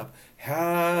 bound up. Hey,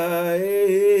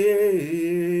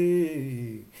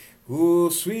 oh,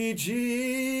 sweet Jesus,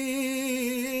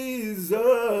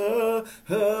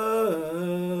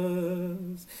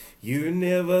 you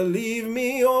never leave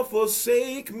me or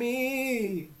forsake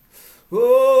me. Oh,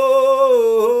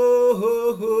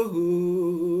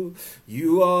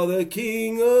 you are the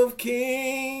King of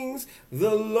kings,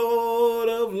 the Lord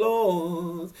of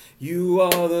lords. You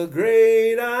are the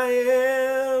great I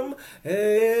am,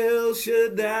 El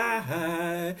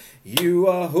Shaddai. You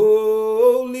are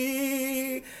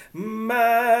holy,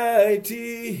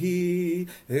 mighty.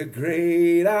 The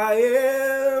great I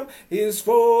am is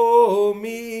for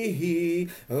me.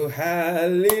 Oh,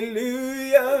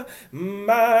 hallelujah,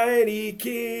 mighty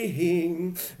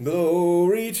King.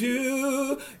 Glory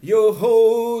to your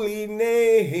holy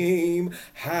name.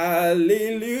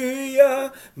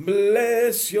 Hallelujah,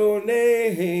 bless your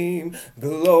name.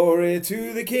 Glory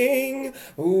to the King,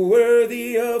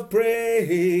 worthy of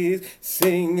praise.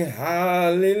 Sing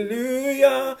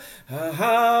hallelujah,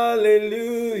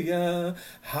 hallelujah,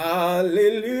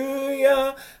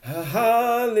 hallelujah,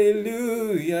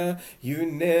 hallelujah. You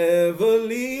never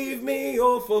leave me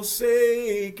or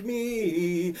forsake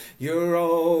me. You're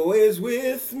always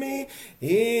with me,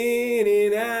 in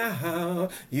and out.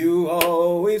 You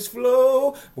always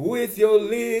flow with your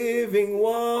living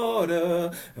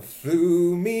water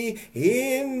through me,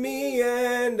 in me,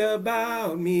 and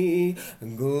about me.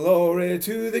 Glory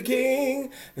to the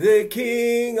King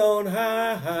on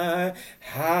high.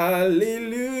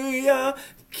 Hallelujah,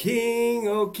 King,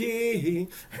 oh King.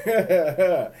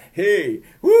 Hey,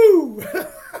 woo.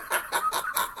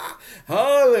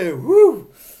 Hallelujah.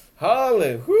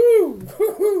 Hallelujah.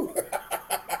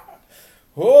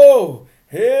 Oh,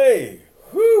 hey,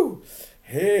 whoo.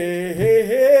 Hey, hey,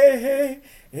 hey, hey,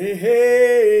 hey,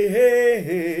 hey,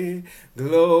 hey.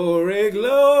 Glory,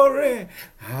 glory.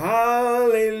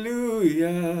 Hallelujah.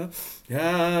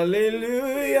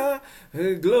 Hallelujah.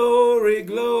 Glory,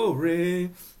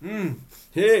 glory.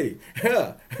 Hey.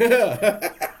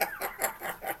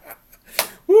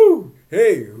 Woo.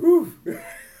 Hey. Woo.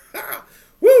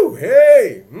 Woo.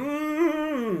 Hey.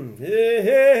 Hey, hey,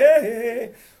 hey,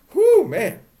 hey. Woo,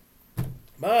 man.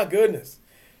 My goodness.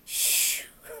 Shh.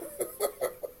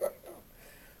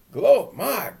 Glow.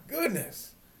 My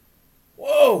goodness.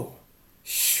 Whoa.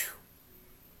 Shh.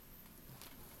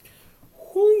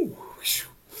 Whoo.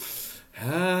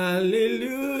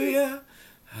 Hallelujah.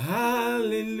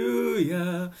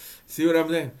 Hallelujah. See what I'm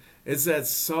saying? It's that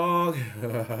song.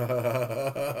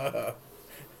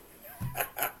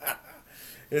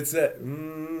 It's that.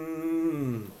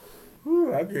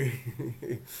 Whew,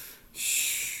 okay.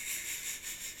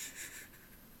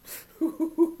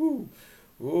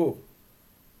 Oh.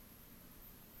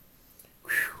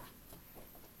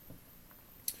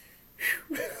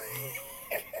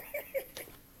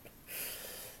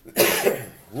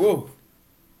 Whoa.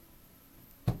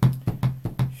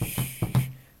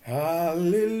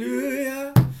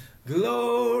 Hallelujah.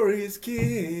 Glory's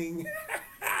King.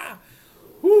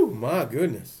 Whew, my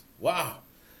goodness. Wow.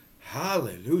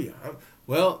 Hallelujah.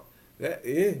 Well, that,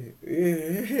 amen,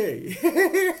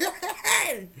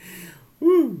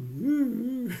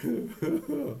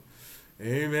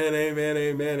 amen,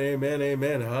 amen, amen,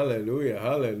 amen. Hallelujah,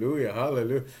 hallelujah,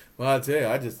 hallelujah. Well, I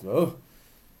tell you,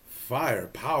 fire,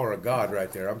 power of God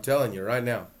right there. I'm telling you right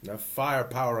now. The fire,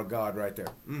 power of God right there.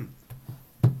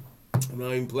 I'm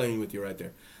not even playing with you right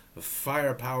there. The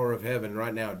fire, power of heaven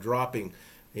right now dropping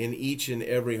in each and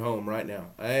every home right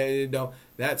now.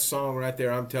 That song right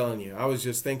there, I'm telling you, I was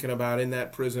just thinking about in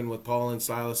that prison with Paul and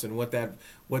Silas and what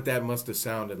that must have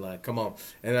sounded like. Come on.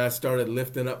 And I started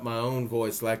lifting up my own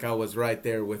voice like I was right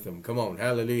there with them. Come on.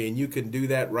 Hallelujah. And you can do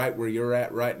that right where you're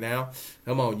at right now.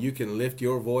 Come on. You can lift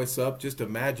your voice up. Just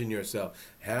imagine yourself.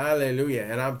 Hallelujah.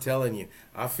 And I'm telling you,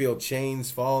 I feel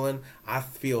chains falling. I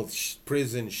feel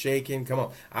prison shaking. Come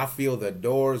on. I feel the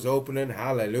doors opening.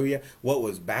 Hallelujah. What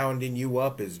was bounding you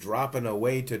up is dropping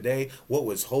away today. What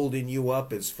was holding you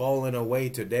up is falling away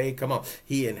today. Come on.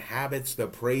 He inhabits the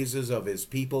praises of his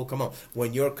people. Come on.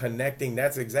 When you're connecting,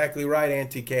 that's exactly right,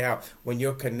 Auntie K. When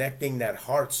you're connecting that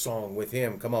heart song with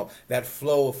him, come on. That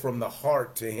flow from the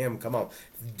heart to him. Come on.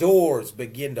 Doors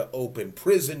begin to open.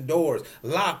 Prison doors,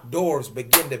 locked doors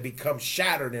begin to become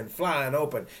shattered and flying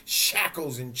open.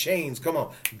 Shackles and chains, come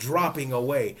on, dropping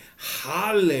away.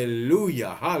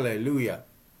 Hallelujah, hallelujah.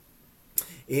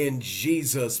 In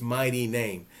Jesus' mighty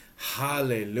name.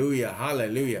 Hallelujah,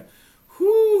 hallelujah.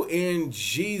 Who in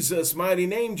Jesus' mighty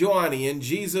name, Joannie, in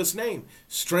Jesus' name.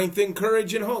 Strength and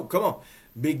courage and hope. Come on.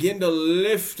 Begin to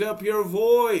lift up your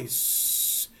voice.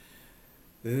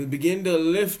 Begin to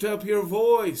lift up your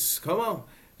voice. Come on.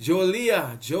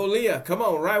 Jolia, come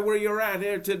on, right where you're at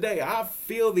here today. I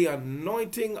feel the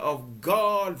anointing of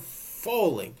God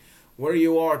falling where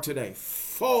you are today.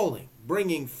 Falling,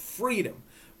 bringing freedom,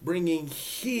 bringing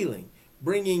healing,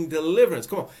 bringing deliverance.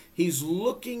 Come on. He's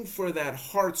looking for that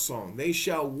heart song. They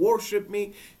shall worship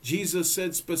me. Jesus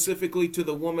said specifically to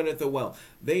the woman at the well,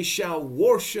 they shall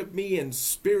worship me in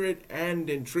spirit and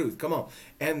in truth. Come on.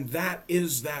 And that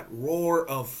is that roar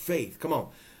of faith. Come on.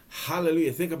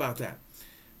 Hallelujah. Think about that.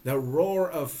 The roar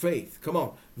of faith. Come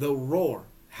on. The roar.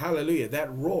 Hallelujah.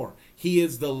 That roar. He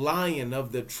is the Lion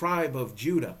of the tribe of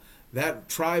Judah. That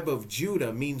tribe of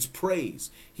Judah means praise.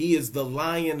 He is the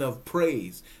Lion of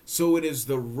praise. So it is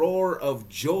the roar of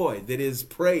joy that is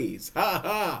praise. Ha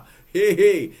ha. Hey,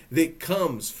 hey. That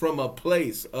comes from a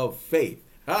place of faith.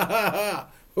 Ha ha ha.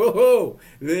 Ho ho.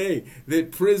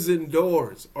 That prison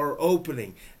doors are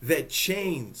opening. That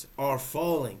chains are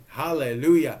falling.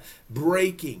 Hallelujah.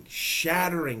 Breaking,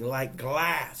 shattering like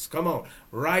glass. Come on.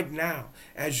 Right now,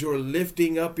 as you're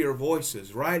lifting up your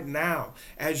voices. Right now,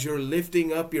 as you're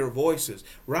lifting up your voices.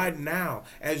 Right now,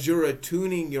 as you're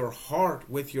attuning your heart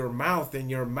with your mouth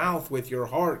and your mouth with your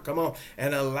heart. Come on.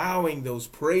 And allowing those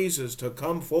praises to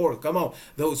come forth. Come on.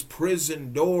 Those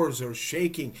prison doors are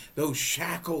shaking. Those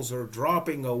shackles are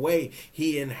dropping away.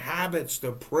 He inhabits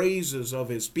the praises of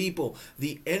his people.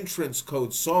 The entrance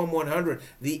code, Psalm 100,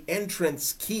 the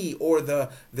entrance key or the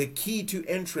key to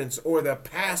entrance or the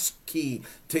pass key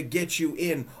to get you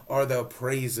in are the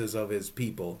praises of his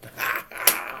people.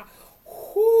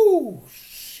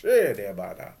 Whoosh.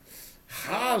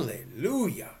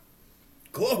 Hallelujah.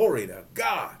 Glory to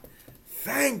God.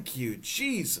 Thank you,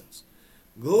 Jesus.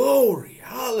 Glory.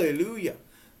 Hallelujah.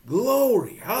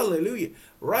 Glory. Hallelujah.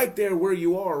 Right there where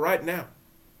you are right now.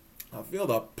 I feel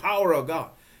the power of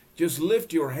God. Just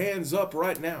lift your hands up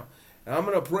right now. And I'm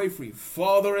going to pray for you.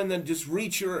 Father, and then just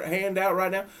reach your hand out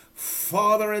right now.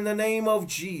 Father, in the name of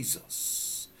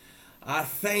Jesus, I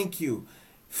thank you.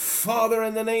 Father,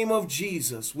 in the name of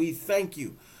Jesus, we thank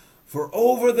you for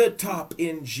over the top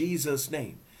in Jesus'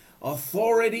 name.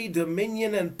 Authority,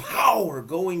 dominion, and power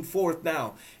going forth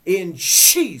now in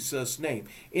Jesus' name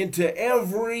into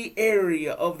every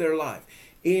area of their life.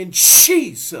 In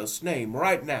Jesus' name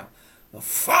right now. The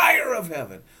fire of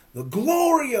heaven, the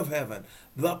glory of heaven,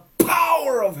 the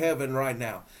power of heaven right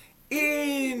now.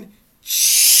 In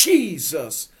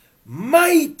Jesus'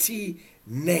 mighty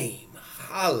name.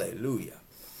 Hallelujah.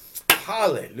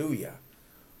 Hallelujah.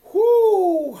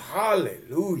 Whoo,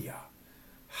 hallelujah.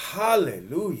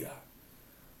 Hallelujah.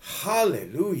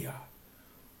 Hallelujah.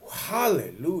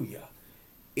 Hallelujah.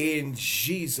 In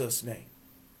Jesus' name.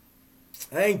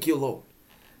 Thank you, Lord.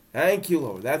 Thank you,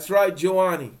 Lord. That's right,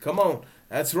 Joannie. Come on.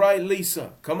 That's right,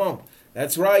 Lisa. Come on.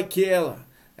 That's right, Kayla.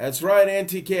 That's right,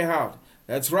 Auntie Kehout.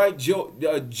 That's right,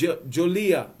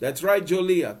 Jolia. That's right,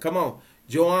 Jolia. Come on.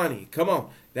 Joannie. Come on.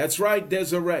 That's right,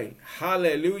 Desiree.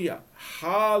 Hallelujah.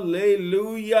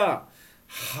 Hallelujah.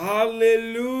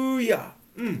 Hallelujah.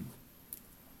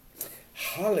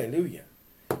 Hallelujah.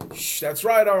 That's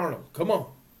right, Arnold. Come on.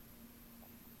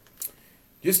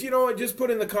 Just, you know what? Just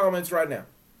put in the comments right now.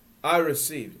 I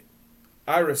received it.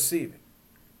 I receive it.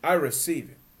 I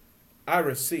receive it. I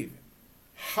receive it.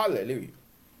 Hallelujah.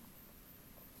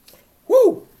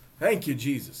 Woo! Thank you,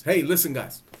 Jesus. Hey, listen,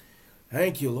 guys.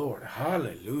 Thank you, Lord.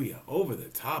 Hallelujah. Over the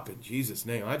top in Jesus'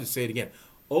 name. I just say it again.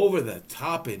 Over the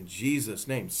top in Jesus'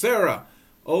 name. Sarah,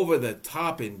 over the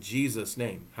top in Jesus'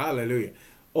 name. Hallelujah.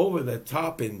 Over the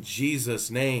top in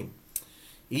Jesus' name.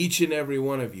 Each and every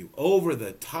one of you. Over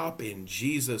the top in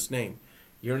Jesus' name.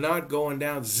 You're not going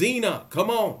down. Zena, come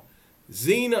on.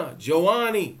 Zena,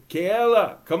 Joannie,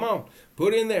 Kayla, come on.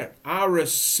 Put in there. I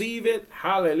receive it.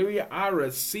 Hallelujah. I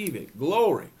receive it.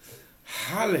 Glory.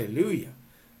 Hallelujah.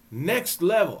 Next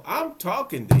level. I'm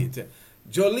talking to you.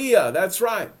 Jolia, that's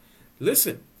right.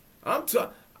 Listen, I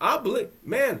believe,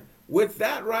 man, with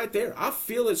that right there, I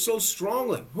feel it so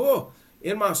strongly. Whoa.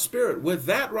 In my spirit, with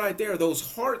that right there,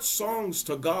 those heart songs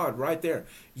to God right there,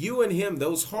 you and him,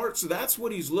 those hearts, that's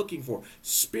what he's looking for.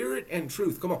 Spirit and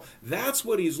truth. Come on. That's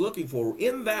what he's looking for.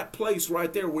 In that place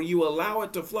right there where you allow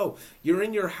it to flow. You're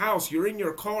in your house, you're in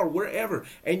your car, wherever,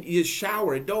 and you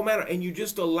shower, it don't matter, and you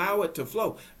just allow it to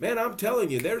flow. Man, I'm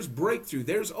telling you, there's breakthrough.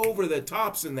 There's over the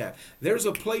tops in that. There's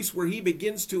a place where he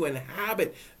begins to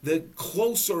inhabit the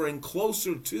closer and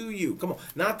closer to you. Come on.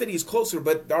 Not that he's closer,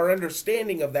 but our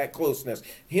understanding of that closeness.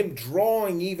 Him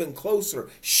drawing even closer,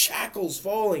 shackles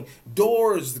falling,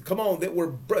 doors, come on, that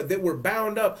were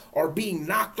bound up are being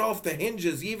knocked off the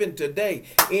hinges even today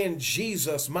in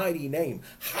Jesus' mighty name.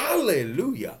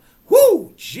 Hallelujah.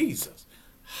 Whoo, Jesus.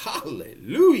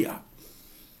 Hallelujah.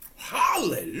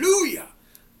 Hallelujah.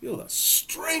 Feel the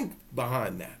strength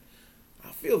behind that. I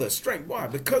feel the strength. Why?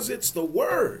 Because it's the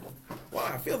word.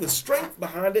 Why? I feel the strength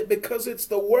behind it because it's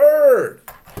the word.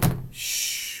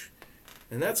 Shh.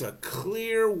 And that's a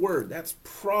clear word. That's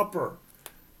proper.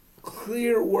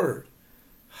 Clear word.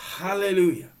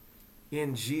 Hallelujah.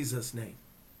 In Jesus' name.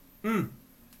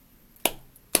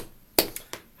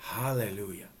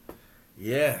 Hallelujah.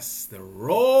 Yes, the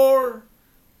roar,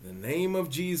 the name of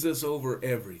Jesus over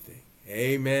everything.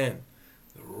 Amen.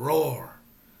 The roar.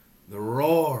 The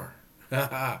roar.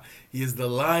 He is the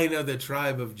Lion of the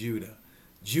tribe of Judah.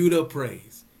 Judah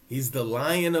praise. He's the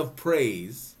Lion of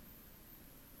praise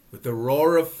with the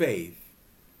roar of faith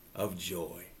of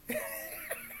joy.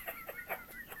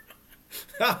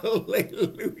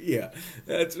 Hallelujah.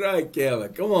 That's right,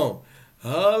 Kayla. Come on.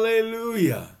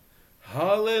 Hallelujah.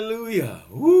 Hallelujah.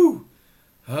 Woo.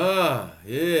 Ah,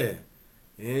 yeah.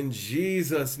 In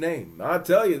Jesus' name. I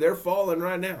tell you, they're falling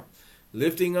right now.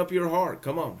 Lifting up your heart.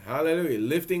 Come on. Hallelujah.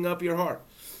 Lifting up your heart.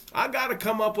 I got to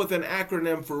come up with an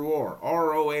acronym for roar.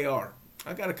 R-O-A-R.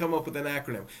 I got to come up with an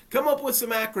acronym. Come up with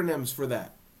some acronyms for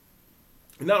that.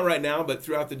 Not right now, but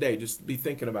throughout the day. Just be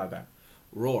thinking about that.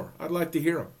 Roar. I'd like to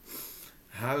hear them.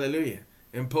 Hallelujah.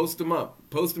 And post them up.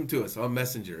 Post them to us on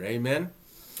Messenger. Amen.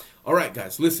 All right,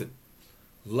 guys. Listen.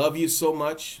 Love you so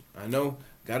much. I know.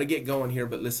 Got to get going here,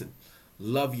 but listen.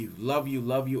 Love you. Love you.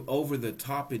 Love you. Over the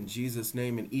top in Jesus'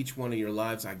 name in each one of your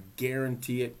lives. I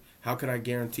guarantee it. How can I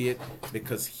guarantee it?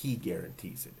 Because he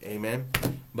guarantees it. Amen.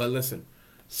 But listen.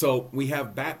 So we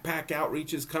have backpack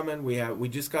outreaches coming. We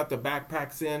just got the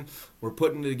backpacks in. We're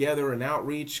putting together an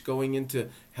outreach going into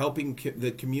helping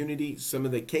the community, some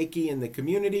of the keiki in the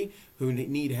community who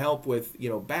need help with,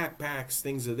 backpacks,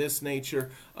 things of this nature,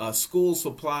 school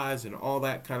supplies and all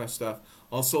that kind of stuff.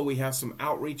 Also, we have some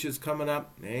outreaches coming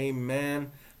up.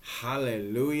 Amen.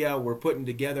 Hallelujah. We're putting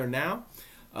together now.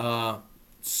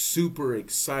 Super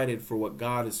excited for what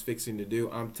God is fixing to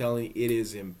do. I'm telling you, it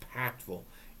is impactful.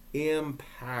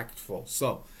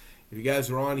 So if you guys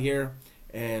are on here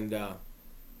and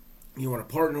you want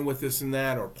to partner with this and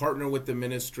that, or partner with the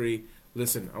ministry,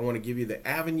 listen, I want to give you the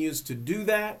avenues to do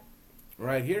that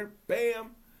right here.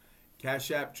 Bam.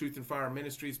 Cash App, Truth and Fire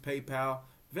Ministries, PayPal,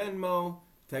 Venmo,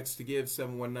 text to give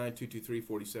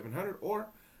 719-223-4700, or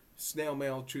snail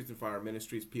mail, Truth and Fire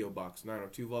Ministries, P.O. Box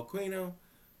 902, Volcano,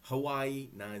 Hawaii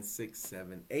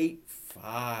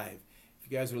 96785.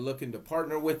 If you guys are looking to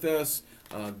partner with us,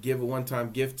 give a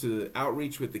one-time gift to the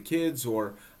outreach with the kids,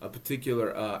 or a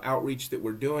particular outreach that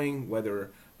we're doing,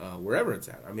 whether wherever it's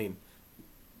at. I mean,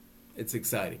 it's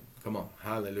exciting. Come on,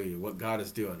 hallelujah! What God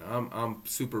is doing, I'm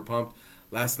super pumped.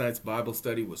 Last night's Bible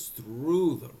study was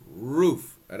through the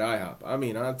roof at IHOP. I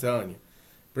mean, I'm telling you,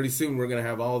 pretty soon we're gonna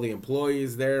have all the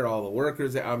employees there, all the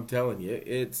workers there. I'm telling you,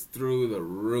 it's through the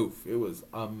roof. It was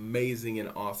amazing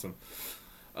and awesome.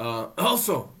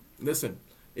 Also, listen,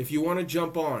 if you want to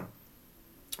jump on,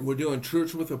 we're doing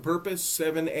Church with a Purpose,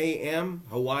 7 a.m.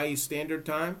 Hawaii Standard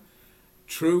Time.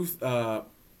 Church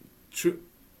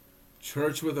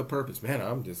with a Purpose. Man,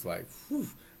 I'm just like, whew,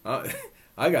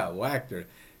 I got whacked there.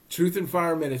 Truth and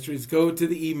Fire Ministries. Go to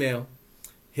the email,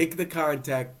 hit the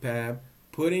contact tab,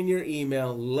 put in your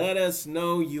email. Let us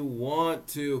know you want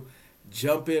to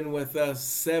jump in with us.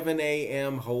 7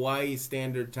 a.m. Hawaii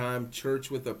Standard Time. Church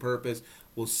with a Purpose.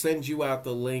 We'll send you out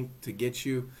the link to get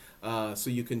you so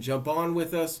you can jump on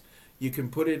with us. You can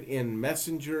put it in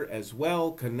Messenger as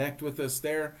well. Connect with us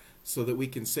there so that we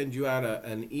can send you out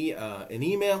an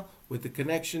email with the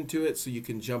connection to it so you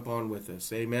can jump on with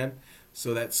us. Amen.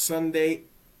 So that's Sunday,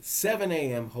 7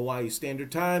 a.m. Hawaii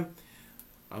Standard Time.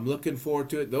 I'm looking forward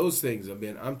to it. Those things have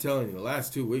been, I'm telling you, the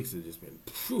last 2 weeks have just been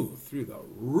through the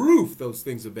roof. Those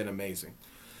things have been amazing.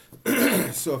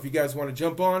 So if you guys want to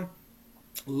jump on,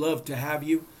 love to have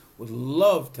you. Would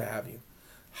love to have you.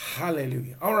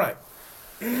 Hallelujah. All right.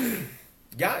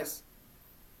 Guys.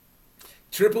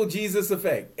 Triple Jesus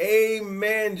effect.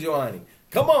 Amen, Johnny.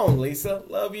 Come on, Lisa.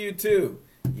 Love you too.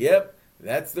 Yep.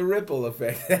 That's the ripple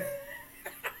effect.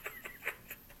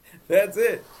 That's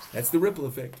it. That's the ripple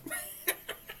effect.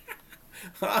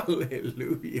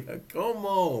 Hallelujah. Come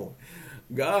on.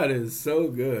 God is so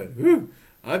good. Whew.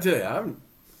 I'll tell you, I'm...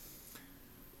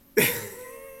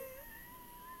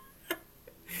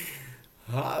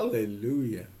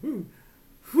 Hallelujah. Whew.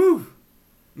 Whew.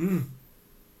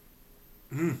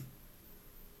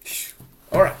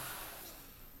 All right.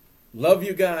 Love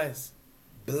you guys.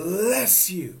 Bless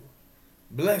you.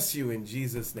 Bless you in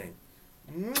Jesus' name.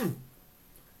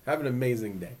 Have an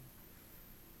amazing day.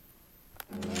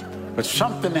 But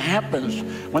something happens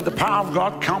when the power of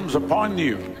God comes upon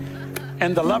you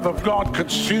and the love of God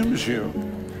consumes you.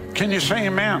 Can you say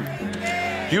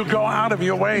amen? You go out of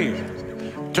your way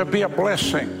to be a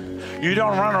blessing. You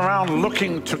don't run around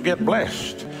looking to get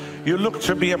blessed. You look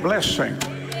to be a blessing.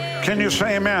 Can you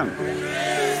say amen?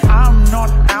 I'm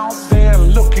not out there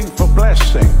looking for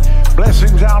blessing.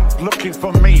 Blessing's out looking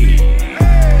for me.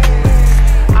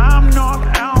 I'm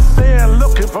not out there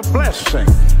looking for blessing.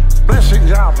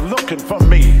 Blessing's out looking for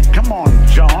me. Come on,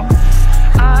 John.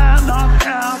 I'm not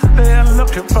out there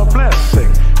looking for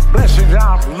blessing. Blessing's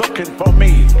out looking for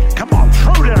me. Come on,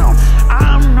 throw down.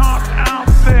 I'm not out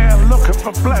there looking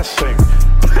for blessing.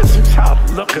 Blessing's out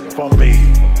looking for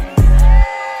me.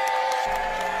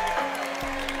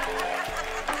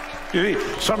 You see,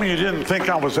 some of you didn't think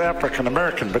I was African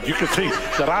American, but you can see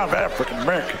that I'm African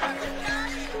American.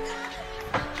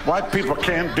 White people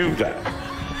can't do that.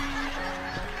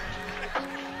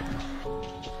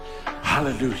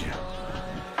 Hallelujah.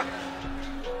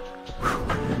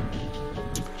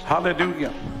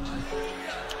 Hallelujah.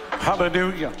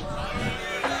 Hallelujah.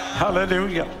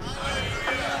 Hallelujah.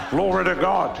 Glory to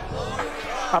God.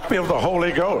 I feel the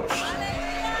Holy Ghost.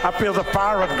 I feel the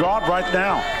fire of God right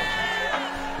now.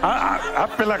 I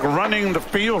feel like running the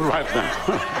field right now.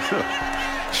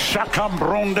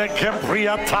 Shakambronde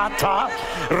kepriatata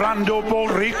rando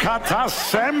borikata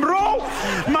sembro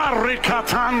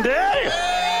marikatande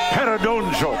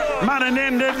peradonjo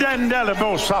mananende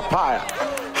dendelebo sapaya.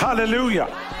 Hallelujah.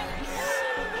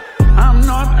 I'm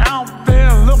not out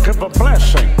there looking for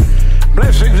blessing.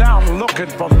 Blessing's out looking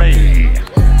for me.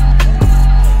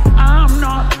 I'm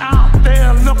not out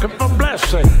there looking for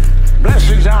blessing.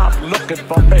 Blessings out looking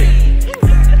for me.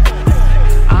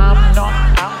 I'm not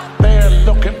out there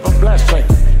looking for blessing.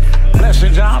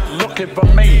 Blessings out looking for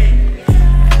me.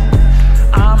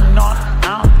 I'm not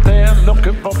out there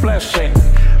looking for blessing.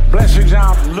 Blessings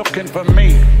out looking for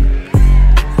me.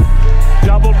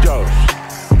 Double dose,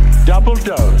 double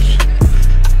dose,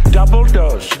 double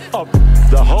dose of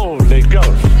the Holy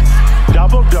Ghost.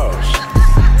 Double dose,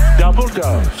 double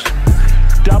dose,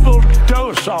 double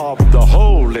dose of the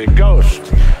Holy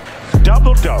Ghost.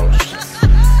 Double dose,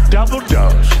 double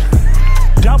dose,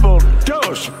 double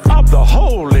dose of the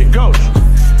Holy Ghost.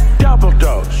 Double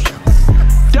dose,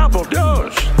 double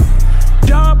dose,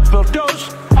 double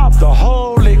dose of the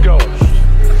Holy Ghost.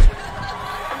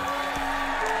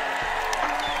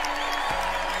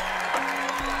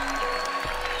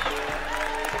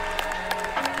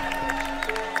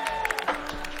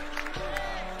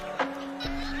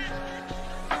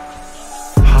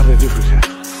 Hallelujah.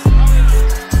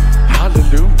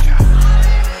 Hallelujah.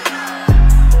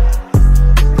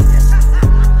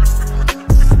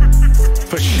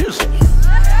 For shizzle.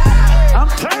 I'm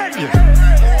telling you.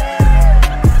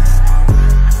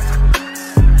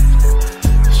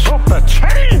 Something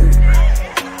change.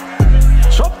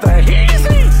 Something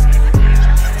easy.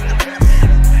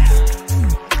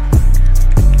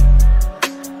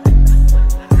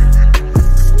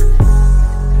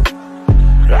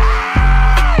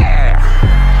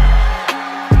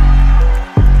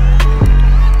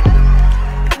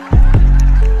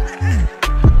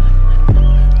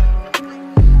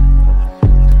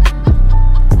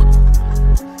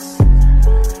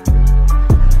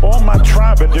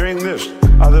 But doing this,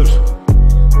 others,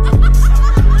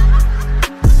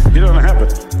 you don't have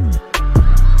it.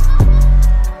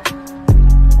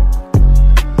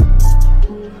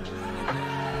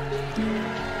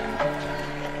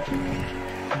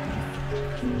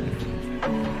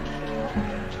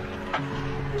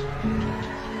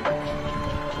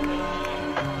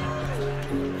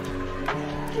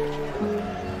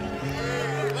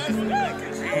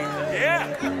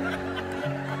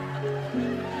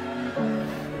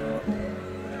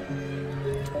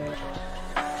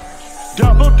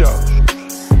 Double dose,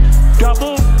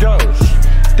 double dose,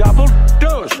 double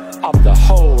dose of the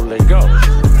Holy Ghost.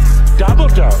 Double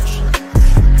dose,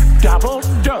 double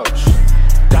dose,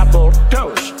 double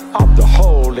dose of the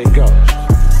Holy Ghost.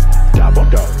 Double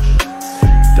dose,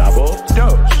 double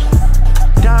dose,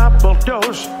 double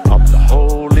dose of the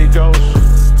Holy Ghost.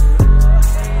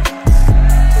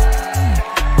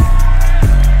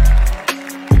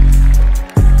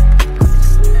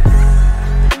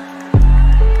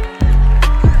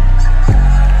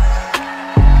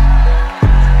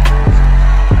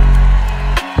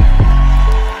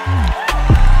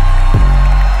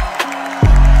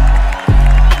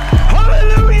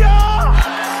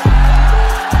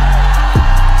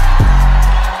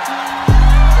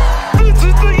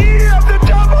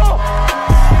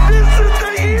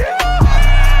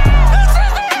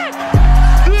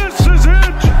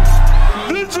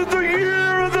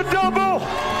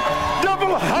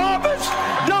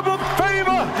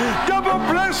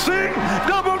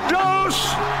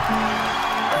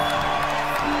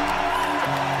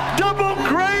 Double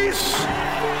grace,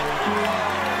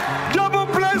 double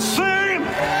blessing,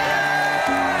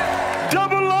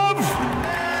 double love.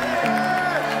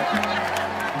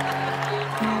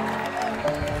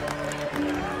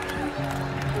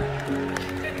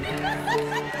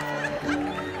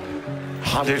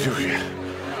 Hallelujah,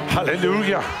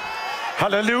 hallelujah,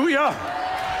 hallelujah,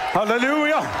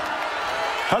 hallelujah,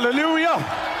 hallelujah,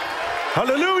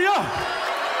 hallelujah,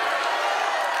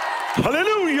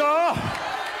 hallelujah.